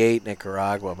 1888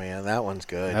 Nicaragua, man. That one's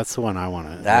good. That's the one I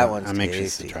want to. That one's I'm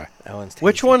anxious tasty. to try. That one's tasty.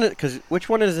 Which one? Because which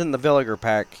one is in the Villiger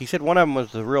pack? He said one of them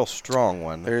was the real strong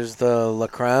one. There's the La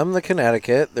Creme, the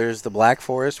Connecticut. There's the Black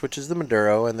Forest, which is the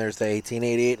Maduro, and there's the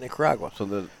 1888 Nicaragua. So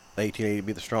the 1880 would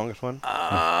be the strongest one.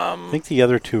 I think the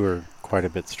other two are quite a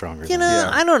bit stronger. You know, Yeah.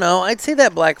 I don't know. I'd say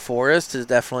that Black Forest is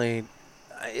definitely.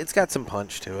 It's got some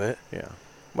punch to it. Yeah.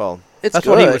 Well, It's that's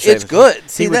good. what he was saying. It's good.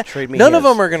 See would that? trade me None of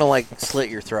his. them are gonna like slit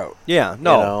your throat. Yeah,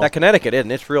 no, you know. that Connecticut isn't.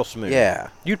 It's real smooth. Yeah.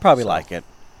 You'd probably So. like it.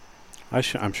 I'm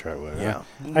sure I would. Yeah.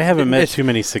 I haven't met It's- too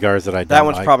many cigars that I don't That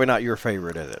one's like. probably not your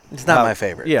favorite, is it? It's not my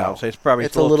favorite. Yeah, no. so it's probably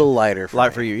It's a little lighter. For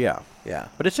light me. for you. Yeah, Yeah,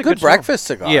 but it's a good good breakfast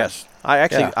cigar. Yes, I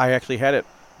Yeah. actually had it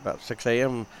about 6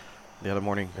 a.m. the other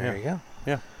morning. There you go.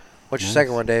 Yeah. What's your Nice.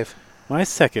 second one, Dave? My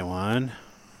second one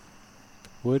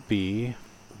would be.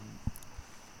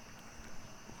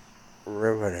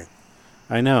 Riveting.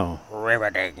 I know.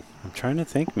 Riveting. I'm trying to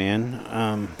think,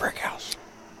 man. Brick house.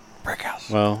 Brick house.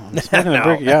 Well, I'm smoking a No.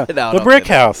 brick. Yeah, No, the don't brick say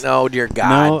that. house. No, dear God.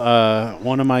 No,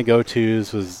 one of my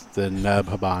go-tos was the Nub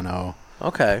Habano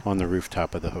Okay. on the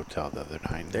rooftop of the hotel the other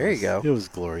night. There you go. It was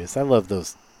glorious. I love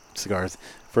those cigars.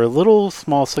 For a little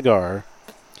small cigar,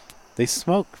 they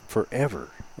smoke forever.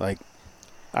 Like,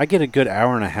 I get a good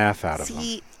hour and a half out of them.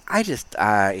 See, I just,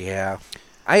 yeah.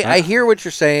 I hear what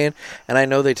you're saying, and I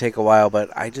know they take a while, but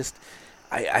I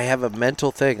have a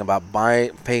mental thing about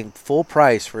paying full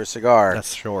price for a cigar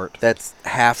That's short. that's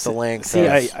half the length. See,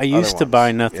 of I used other to buy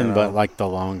ones, nothing you know? but like the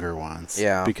longer ones.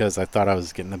 Yeah. Because I thought I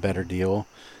was getting a better deal.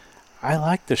 I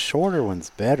like the shorter ones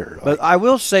better. But I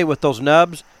will say with those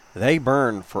nubs, they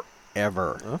burn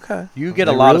forever. Okay. You get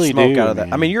They a lot really of smoke do, out of that. I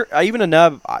man. mean, you're even a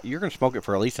nub. You're gonna smoke it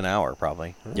for at least an hour,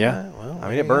 probably. Yeah. All right, well, I there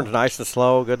mean, you it burns go. nice and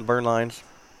slow. Good burn lines.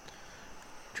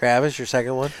 Travis, your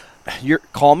second one?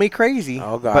 Call me crazy.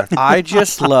 Oh, God. But I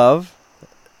just love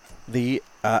the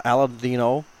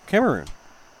Aladino Cameroon.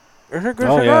 It's a good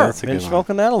Oh, cigar. yeah, that's a Been good one.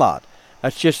 smoking that a lot.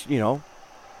 That's just You know,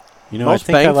 most I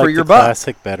think I bang for like your the buck.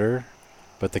 classic better,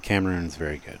 but the Cameroon's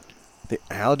very good. the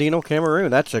Aladino Cameroon.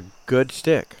 That's a good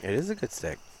stick. It is a good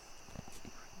stick.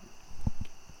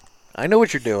 I know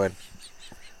what you're doing.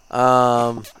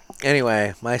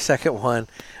 Anyway, my second one,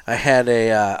 I had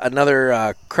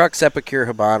another Crux Epicure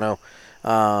Habano.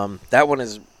 That one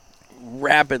has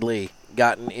rapidly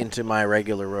gotten into my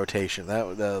regular rotation.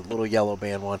 The little yellow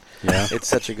band one. Yeah. It's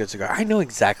such a good cigar. I know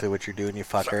exactly what you're doing, you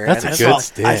fucker. That's And a good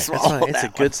stick. I That's fine. swallowed It's a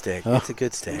that good stick. Oh. It's a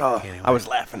good stick. Oh, Anyway. I was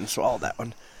laughing and swallowed that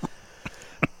one.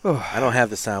 I don't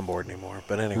have the soundboard anymore,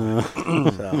 but anyway.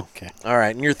 So. Okay. All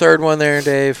right, and your third one there,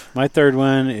 Dave. My third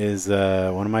one is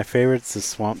one of my favorites, the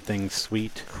Swamp Thing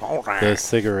Sweet, the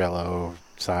cigarillo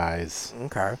size.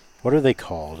 Okay. What are they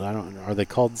called? I don't. Are they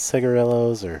called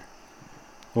cigarillos or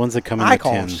the ones that come in I the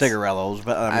call them tins? cigarellos,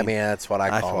 but I mean, that's what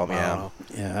I I call call them. 'em, I yeah.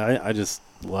 don't know. Yeah, I just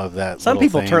love that. some little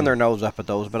people thing. turn their nose up at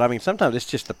those. But I mean, sometimes it's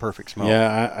just the perfect smoke.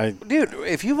 Yeah, Dude,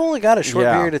 if you've only got a short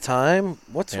Yeah. period of time,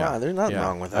 what's Yeah. wrong? There's nothing Yeah.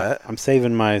 wrong with that. I'm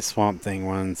saving my Swamp Thing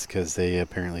ones because they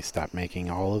apparently stopped making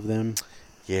all of them.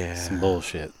 Yeah. Some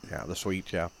bullshit. Yeah, the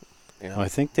sweet. Yeah. Yeah. Well, I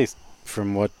think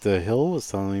from what the Hill was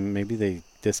telling me, maybe they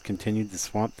discontinued the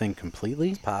Swamp Thing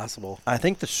completely. Possible. I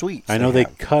think the sweets. I know they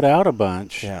have. cut out a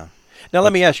bunch. Yeah. Now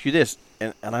let me ask you this,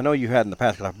 and I know you had in the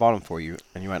past because I bought them for you,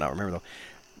 and you might not remember though.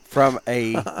 From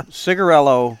a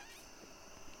cigarillo,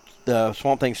 the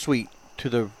Swamp Thing sweet to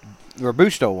the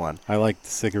Robusto one. I like the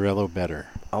cigarillo better.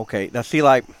 Okay. Now see,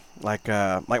 like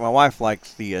my wife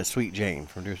likes the Sweet Jane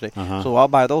from Tuesday, Uh-huh. so I'll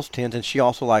buy those tins, and she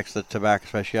also likes the Tobacco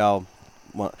Special.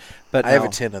 One. But I have now-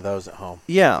 a tin of those at home.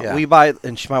 Yeah, Yeah. we buy,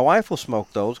 and my wife will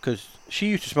smoke those because she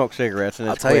used to smoke cigarettes, and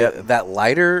I'll it's tell you, quit. that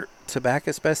lighter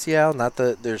Tobacco Special, not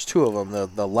there's two of them,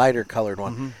 the lighter colored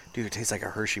one. Mhm. Dude, it tastes like a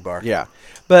Hershey bar. Yeah,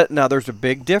 but now there's a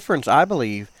big difference, I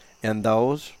believe, in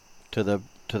those to the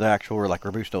actual like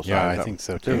Robusto. Yeah, size. I think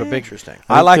so too. There's a big. Interesting.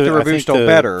 I like the think Robusto the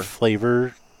better.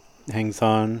 Flavor hangs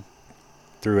on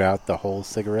throughout the whole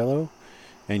cigarillo,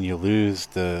 and you lose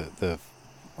the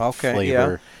flavor.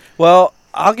 Yeah. Well,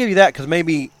 I'll give you that because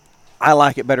maybe I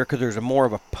like it better because there's more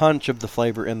of a punch of the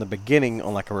flavor in the beginning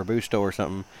on like a Robusto or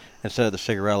something instead of the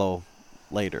cigarillo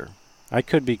later. I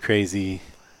could be crazy,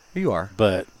 You are.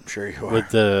 but I'm sure you are. with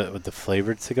the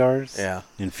flavored cigars, Yeah.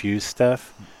 infused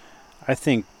stuff, I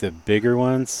think the bigger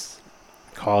ones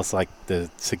cause like the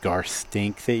cigar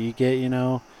stink that you get.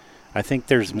 I think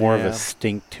there's more of Yeah. a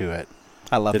stink to it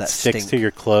I love that sticks stink. to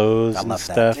your clothes I and love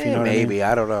that. stuff. You know what I mean? Maybe.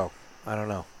 I don't know. I don't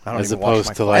know. I don't As even wash opposed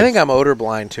my to, clothes. like- I think I'm odor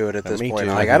blind to it at this Me point.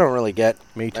 too. Like I don't really get.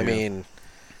 Me too. I mean,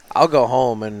 I'll go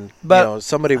home and But-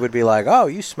 somebody would be like, "Oh,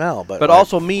 you smell," but But like,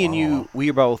 also me and oh. you,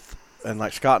 we both, and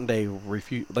like Scott and Dave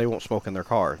refuse. They won't smoke in their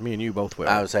cars. Me and you both will.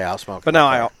 I would say I'll smoke. But in now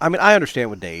my car. I mean, I understand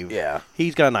with Dave. Yeah.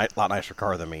 He's got a lot nicer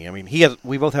car than me. I mean,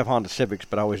 we both have Honda Civics,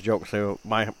 but I always joke, so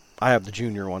I have the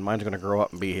junior one. Mine's going to grow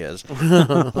up and be his.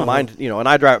 Mine, and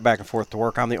I drive it back and forth to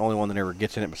work. I'm the only one that ever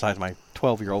gets in it besides my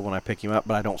 12-year-old when I pick him up,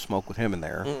 but I don't smoke with him in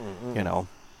there,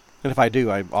 And if I do,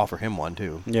 I offer him one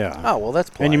too. Yeah. Oh well, that's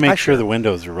polite. And you make I sure sure- the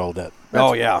windows are rolled up.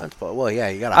 Oh, yeah. That's well, yeah.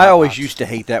 You got. I always used to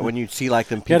hate that when you'd see like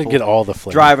them You got people to get all the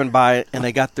flavor. driving by and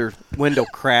they got their window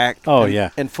cracked. Oh, and, yeah.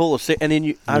 and full of and then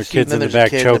And their kids then in the there's a back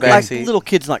kid in the choking. back like seat. little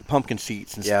kids in, like pumpkin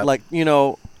seats and Yeah. like And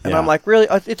Yeah. I'm like, really?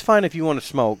 It's fine if you want to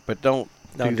smoke, but don't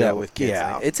Don't do do that it with kids.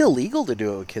 Yeah, It's illegal to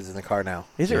do it with kids in the car now.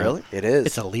 is it Yeah. really? It is.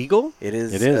 It's illegal. It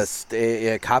is. It is.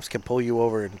 Yeah, cops can pull you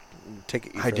over and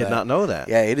ticket you. I for did that. not know that.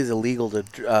 Yeah, it is illegal to.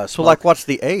 So smoke like, what's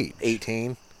the age?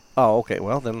 18. Oh, okay.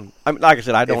 Well, then, like I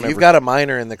said, I don't If ever. you've got a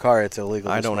minor in the car, it's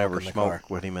illegal. I to don't smoke ever in the smoke car.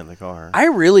 with him in the car. I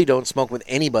really don't smoke with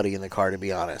anybody in the car, to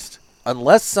be honest,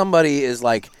 unless somebody is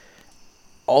like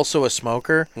also a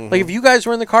smoker. Like if you guys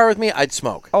were in the car with me, I'd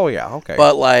smoke. Oh yeah, okay.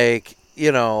 But like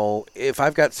if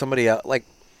I've got somebody else, like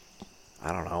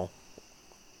I don't know.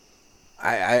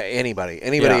 Anybody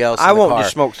Yeah, else? I in the won't car,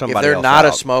 just smoke somebody If they're else not a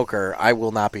out. smoker, I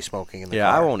will not be smoking in the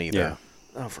yeah, car. I won't either.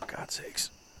 Yeah. Oh, for God's sakes!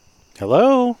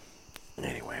 Hello?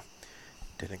 Anyway,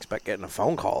 didn't expect getting a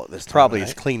phone call at this time. Probably his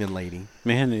tonight. cleaning lady.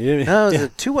 Man, No, it was a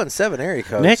 217 area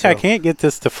code. Nick, so I can't get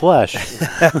this to flush.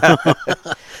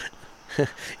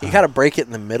 You got to break it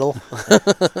in the middle.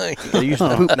 They use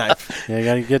the poop knife. Yeah, you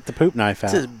got to get the poop knife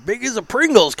It's out. as big as a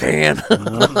Pringles can.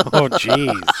 Oh,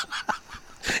 jeez.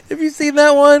 Have you seen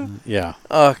that one? Yeah.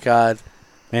 Oh God,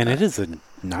 Man, it is a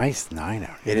nice night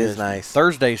out here. it is nice.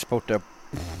 Thursday's supposed to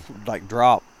like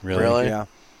drop. Really? Yeah.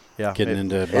 Yeah. Getting It-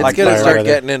 into It's Like gonna fire start weather.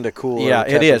 getting into cooler. Yeah,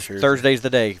 it is. temperatures. Thursday's the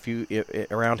day. If you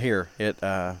around here, it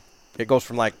goes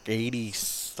from like 80,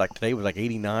 like today was like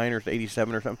 89 or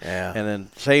 87 or something. Yeah. And then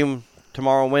same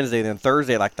tomorrow and Wednesday. Then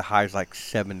Thursday, like the high's like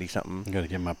 70 something. I'm going to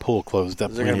get my pool closed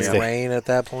up Is there gonna be Wednesday. rain at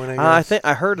that point? I guess? think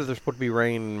I heard that there's supposed to be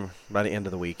rain by the end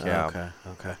of the week. Yeah. Okay.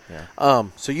 Okay. Yeah.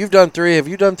 So you've done 3. Have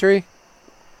you done 3?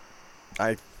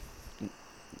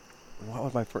 What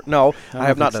was my first? No, don't I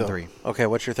have not think done so. 3. Okay.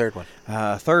 What's your third one?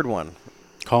 Third one,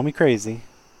 Call me crazy.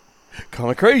 call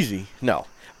me crazy. No,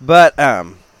 but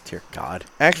Dear God.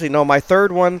 actually no. My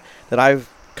third one that I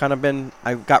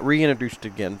got reintroduced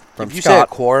again from If you say a Scott.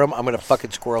 quorum, I'm gonna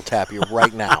fucking squirrel tap you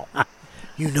right now.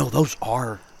 You know those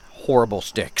are horrible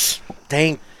sticks.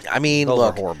 Dang. I mean, Those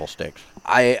look. are horrible sticks.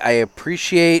 I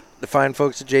appreciate the fine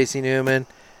folks at JC Newman.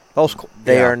 Those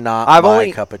They yeah. are not I've my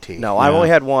only, cup of tea. No, I've Yeah. only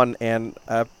had one, and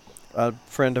a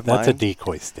friend of That's a mine.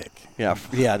 decoy stick. Yeah,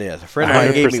 yeah, it is. A friend of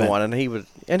mine gave me 100%. one,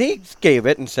 and he gave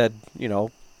it and said,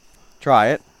 try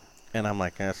it, and I'm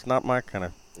like, that's not my kind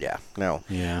of. Yeah. No.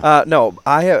 Yeah. No,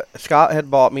 Scott had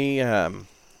bought me.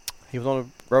 He was on a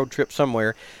road trip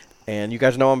somewhere, and you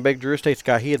guys know I'm a big Drew Estates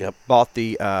guy. He had bought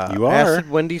the You are. Acid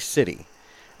Windy City,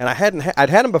 and I hadn't. I'd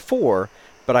had them before,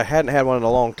 but I hadn't had one in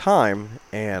a long time.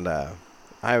 And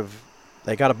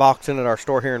they got a box in at our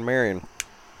store here in Marion,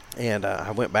 and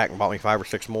I went back and bought me 5 or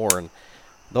 6 more. And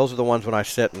those are the ones when I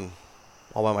sit and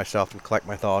all by myself and collect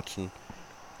my thoughts and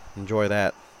enjoy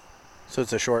that. So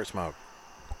it's a short smoke.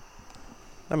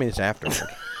 I mean, it's afterward.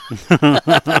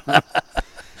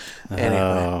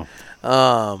 Anyway.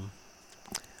 Oh.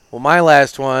 Well, my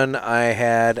last one I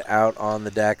had out on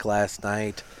the deck last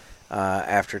night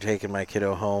after taking my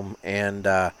kiddo home, and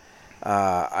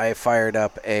I fired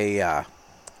up a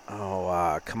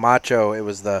Camacho.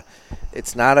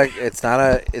 It's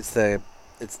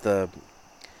the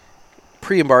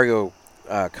pre-embargo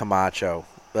Camacho,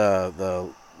 the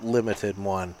limited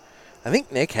one. I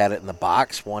think Nick had it in the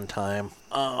box one time.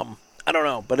 I don't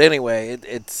know, but anyway,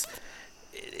 it's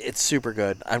super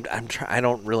good. I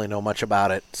don't really know much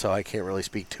about it, so I can't really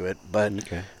speak to it. But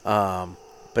Okay.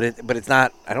 but it's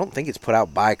not. I don't think it's put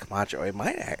out by Camacho. It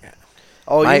might.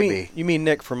 Oh, Might you be. mean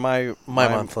Nick from my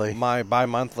monthly. my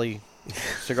bi-monthly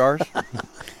cigars?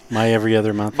 My every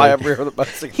other month. My every other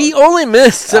month cigar. He only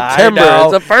missed September. I know.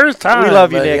 It's the first time. We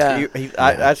love you, but Nick.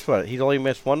 yeah. That's what he's only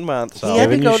missed 1 month. So He had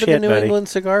to Giving you go to the shit, New buddy. England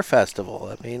Cigar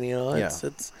Festival. I mean,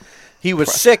 it's he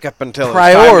was sick up until it was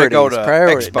priorities. time to go to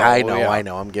priorities. Expo. I know, Yeah. I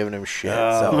know. I'm giving him shit.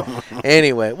 Oh. So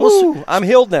anyway, Woo, I'm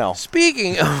healed now.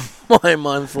 speaking of my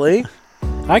monthly,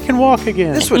 I can walk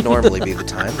again. this would normally be the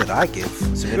time that I give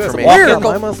some have a information walk-in. on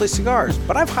my monthly cigars,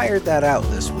 but I've hired that out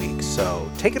this week. So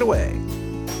take it away.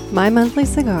 My Monthly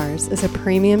Cigars is a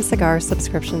premium cigar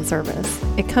subscription service.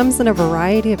 It comes in a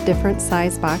variety of different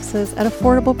size boxes at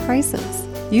affordable prices.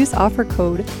 Use offer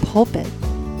code PULPIT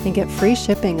and get free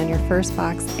shipping on your first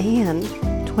box and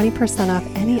 20% off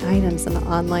any items in the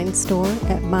online store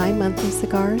at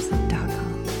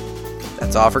mymonthlycigars.com.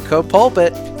 That's offer code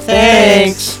Pulpit.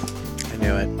 Thanks. I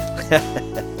knew it.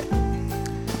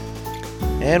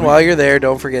 And while you're there,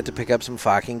 don't forget to pick up some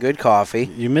fucking good coffee.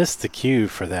 You missed the cue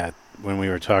for that when we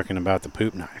were talking about the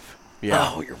poop knife.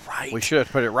 Yeah. Oh, you're right. We should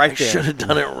have put it right I there. should have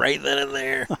done it right then and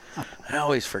there. I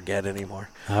always forget anymore.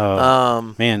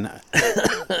 Oh, man.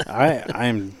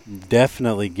 I'm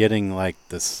definitely getting like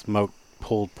the smoked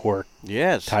pulled pork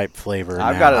Yes. type flavor.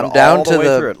 I've now. got it I'm all down the to way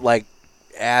through the it. like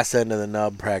ass end of the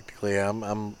nub practically. I'm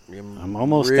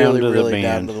almost really, down to the really down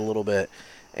band. to the little bit,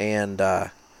 and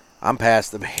I'm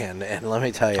past the band. And let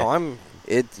me tell you, Oh,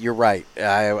 you're right.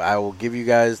 I will give you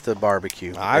guys the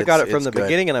barbecue. I've got it from It's the good.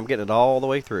 beginning, and I'm getting it all the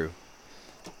way through.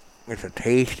 It's a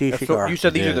tasty That's cigar. what, you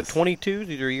said these are the Yes. 22s?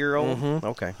 These are a year old? Mhm.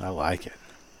 Okay. I like it.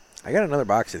 I got another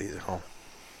box of these at home.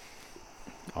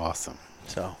 Awesome.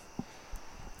 So,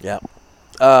 yeah.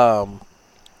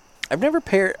 I've never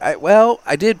paired.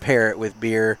 I did pair it with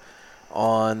beer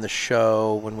on the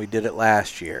show when we did it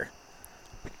last year.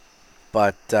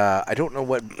 But I don't know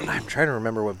what. I'm trying to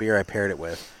remember what beer I paired it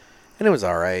with, and it was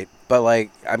all right. But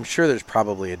like, I'm sure there's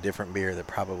probably a different beer that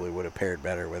probably would have paired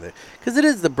better with it, because it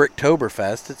is the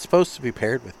Bricktoberfest. It's supposed to be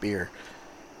paired with beer,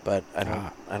 but I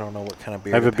don't know what kind of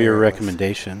beer. I have to a beer pair it with.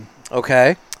 recommendation.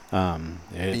 Okay.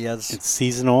 Yes. It's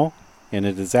seasonal, and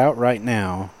it is out right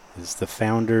now. It's the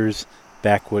Founder's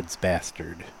Backwoods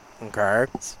Bastard. Okay.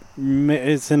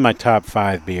 It's in my top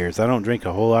 5 beers. I don't drink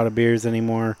a whole lot of beers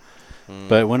anymore,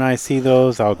 but when I see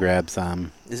those, I'll grab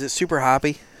some. Is it super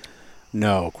hoppy?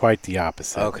 No, quite the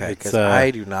opposite. Okay, It's because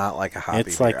I do not like a hoppy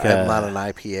it's beer. like I'm a not an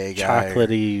IPA guy.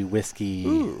 chocolatey whiskey.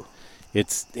 Ooh.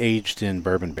 It's aged in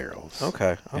bourbon barrels.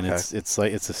 Okay. And it's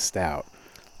like it's a stout,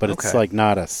 but it's Okay. like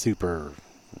not a super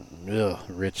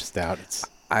rich stout. It's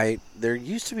There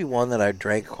used to be one that I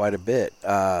drank quite a bit.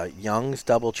 Young's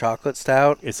Double Chocolate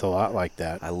Stout. a lot like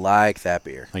that. I like that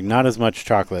beer. Like not as much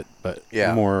chocolate, but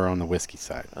Yeah. more on the whiskey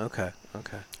side. Okay.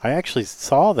 Okay. I actually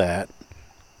saw that.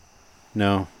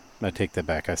 No, I take that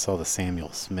back. I saw the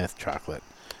Samuel Smith chocolate,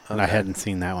 and I Okay. hadn't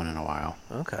seen that one in a while.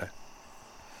 Okay.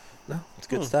 No, it's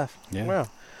good stuff. Yeah. Wow.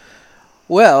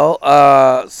 Well,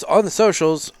 so on the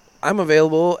socials, I'm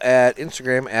available at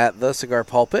Instagram at The Cigar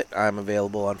Pulpit. I'm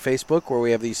available on Facebook, where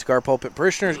we have the Cigar Pulpit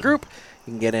Parishioners group.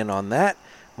 You can get in on that.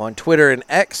 I'm on Twitter and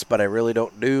X, but I really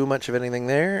don't do much of anything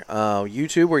there.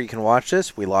 YouTube, where you can watch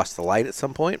this. We lost the light at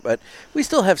some point, but we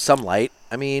still have some light.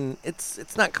 I mean,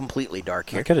 it's not completely dark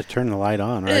here. I could have turned the light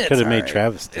on, or I It's could have made all right.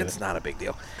 Travis do It's it. not a big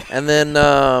deal. And then,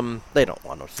 They don't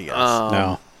want to see us.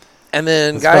 No. And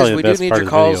then, That's guys, probably the we do best need part your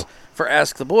of the calls video. for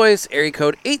Ask the Boys. Area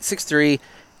code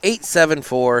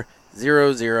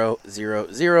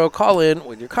 863-874-0000. Call in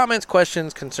with your comments,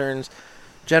 questions, concerns,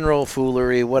 general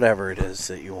foolery, whatever it is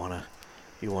that you wanna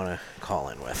call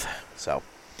in with. So,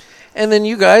 and then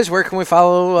you guys, where can we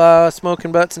follow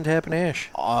Smokin' Butts and Tappin' Ash?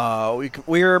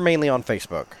 We're mainly on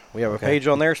Facebook. We have a Okay. page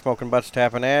on there, Smokin' Butts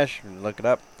Tappin' Ash. Look it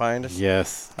up, find us.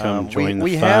 Yes, come join the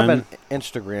we fun. have an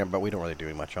Instagram, but we don't really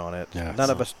do much on it. Yeah, None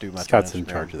so of us do much Scott's on in Instagram.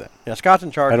 charge of that. Yeah, Scott's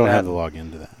in charge I don't of that. have the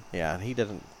login to that. Yeah, and he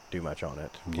doesn't do much on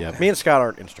it. Yep. Me and Scott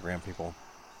aren't Instagram people.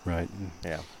 Right.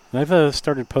 Yeah. And I've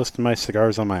started posting my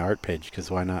cigars on my art page, because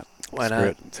why not? Why Screw not?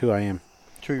 it. It's who I am.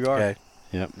 True you are. Okay,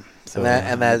 Yep. So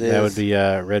And that that would is- be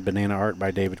Red Banana Art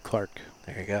by David Clark.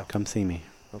 there you go. Come see me.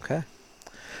 Okay.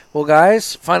 Well,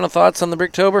 guys, final thoughts on the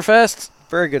Bricktoberfest?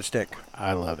 Very good stick.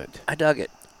 I love it. I dug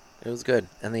it. It was good.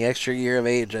 And the extra year of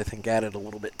age, I think, added a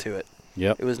little bit to it.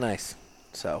 Yep. It was nice.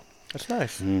 So, That's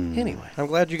nice. Mm. anyway, I'm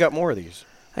glad you got more of these.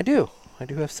 I do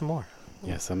have some more.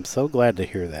 Yes, I'm so glad to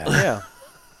hear that. Yeah.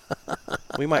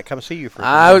 We might come see you for.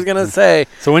 I was going to say,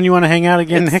 So when you want to hang out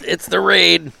again, Nick? it's the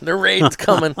raid. The raid's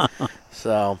coming.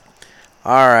 So,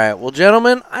 all right. Well,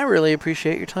 gentlemen, I really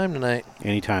appreciate your time tonight.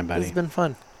 Anytime, This buddy. has been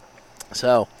fun.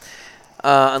 So,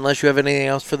 unless you have anything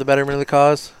else for the betterment of the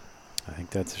cause. I think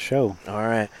that's a show. All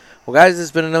right. Well, guys, this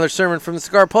has been another sermon from the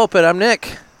Cigar Pulpit. I'm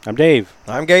Nick. I'm Dave.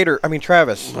 I'm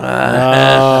Travis. Oh,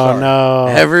 no.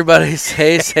 Everybody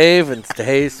stay safe and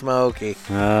stay smoky.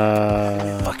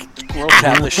 Fucking squirrel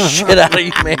tap the shit out of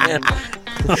you, man.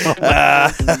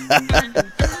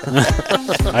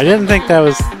 I didn't think that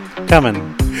was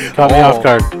coming. Caught me off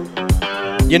guard.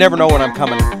 You never know when I'm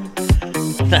coming.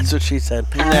 That's what she said.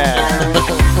 Nah.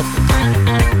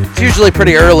 It's usually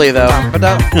pretty early, though.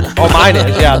 Oh, mine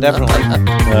is. Yeah, definitely.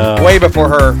 Way before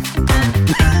her.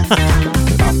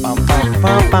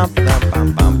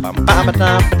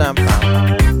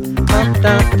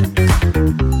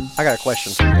 I got a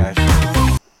question for you guys.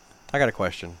 I got a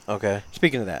question. Okay.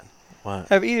 Speaking of that, What?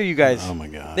 have either of you guys? Oh, my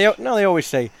gosh. They always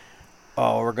say,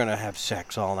 "Oh, we're gonna have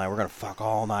sex all night. We're gonna fuck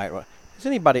all night." Has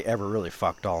anybody ever really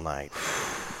fucked all night?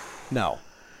 No.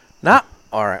 Not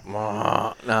all right.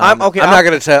 No, I'm okay. I'm not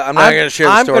gonna tell. I'm not gonna share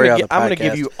the story on the podcast. I'm gonna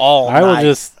give you all night. I will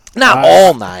just. Not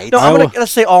all night. No,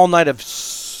 let's say all night of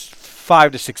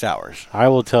 5 to 6 hours. I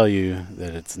will tell you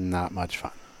that it's not much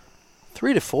fun.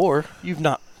 3 to 4. You've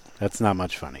not. That's not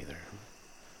much fun either.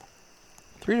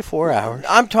 3 to 4 hours.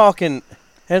 I'm talking,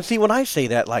 and see when I say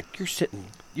that, like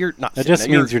you're not. That sitting just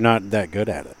there, means you're not that good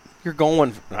at it. You're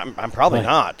going. I'm probably Right.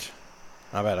 not.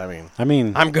 I bet. I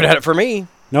mean, I'm good at it for me.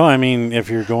 no, I mean if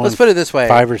you're going Let's put it this way.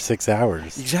 5 or 6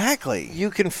 hours. Exactly. You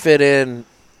can fit in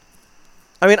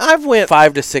I mean, I've went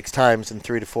 5 to 6 times in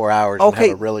 3 to 4 hours and have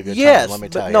a really good yes, time. Let me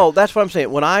tell you. No, that's what I'm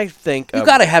saying. When I think You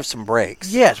got to have some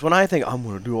breaks. Yes, when I think I'm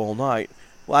going to do all night,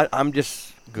 well, I'm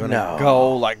just going to No.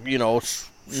 go like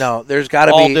No, there's got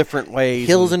to all be different ways.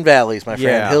 hills and valleys, my friend.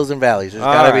 Yeah. Hills and valleys. There's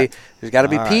All got to right.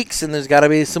 be All right. peaks and there's got to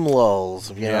be some lulls.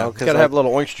 You know, Got to have a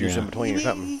little orange juice in between or You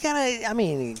something. gotta. I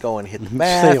mean, you go and hit the Did you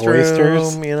say bathroom.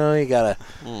 oysters? You know, you gotta.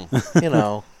 You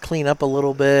know, clean up a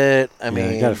little bit. I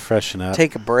mean, you got to freshen up.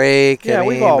 take a break. Yeah, I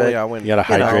we've mean, all but, went. You got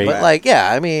to you know, hydrate. but like,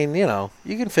 yeah, I mean, you know,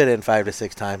 you can fit in 5 to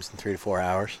 6 times in 3 to 4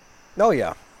 hours. Oh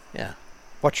yeah. Yeah.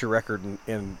 What's your record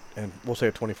in we'll say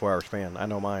a 24-hour span? I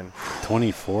know mine.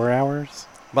 24 hours?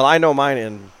 Well, I know mine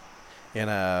in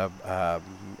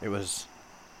it was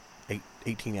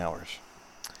 18 hours.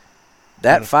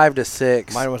 That 5 to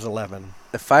 6. Mine was 11.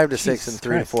 The 5 to 6 in Jesus 3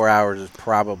 to Christ. 4 hours is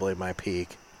probably my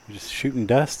peak. You're just shooting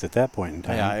dust at that point in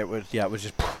time. Yeah, it was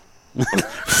just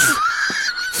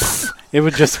It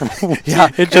would just Yeah,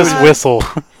 it just whistle.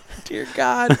 Dear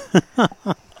God.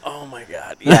 Oh my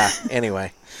God. Yeah.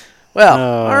 Anyway. Well.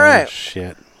 Oh, all right.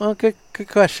 Shit. Well, good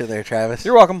question there, Travis.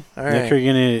 You're welcome. All Nick, right. are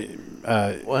you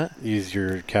gonna What? use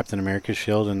your Captain America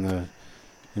shield in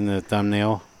the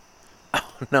thumbnail?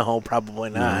 No, probably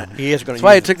not. He is going That's to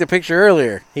why I use took the picture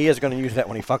earlier. He is going to use that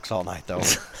when he fucks all night though.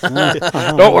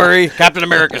 Don't worry, Captain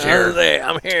America's here.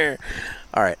 I'm here.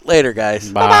 All right. Later,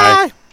 guys. Bye.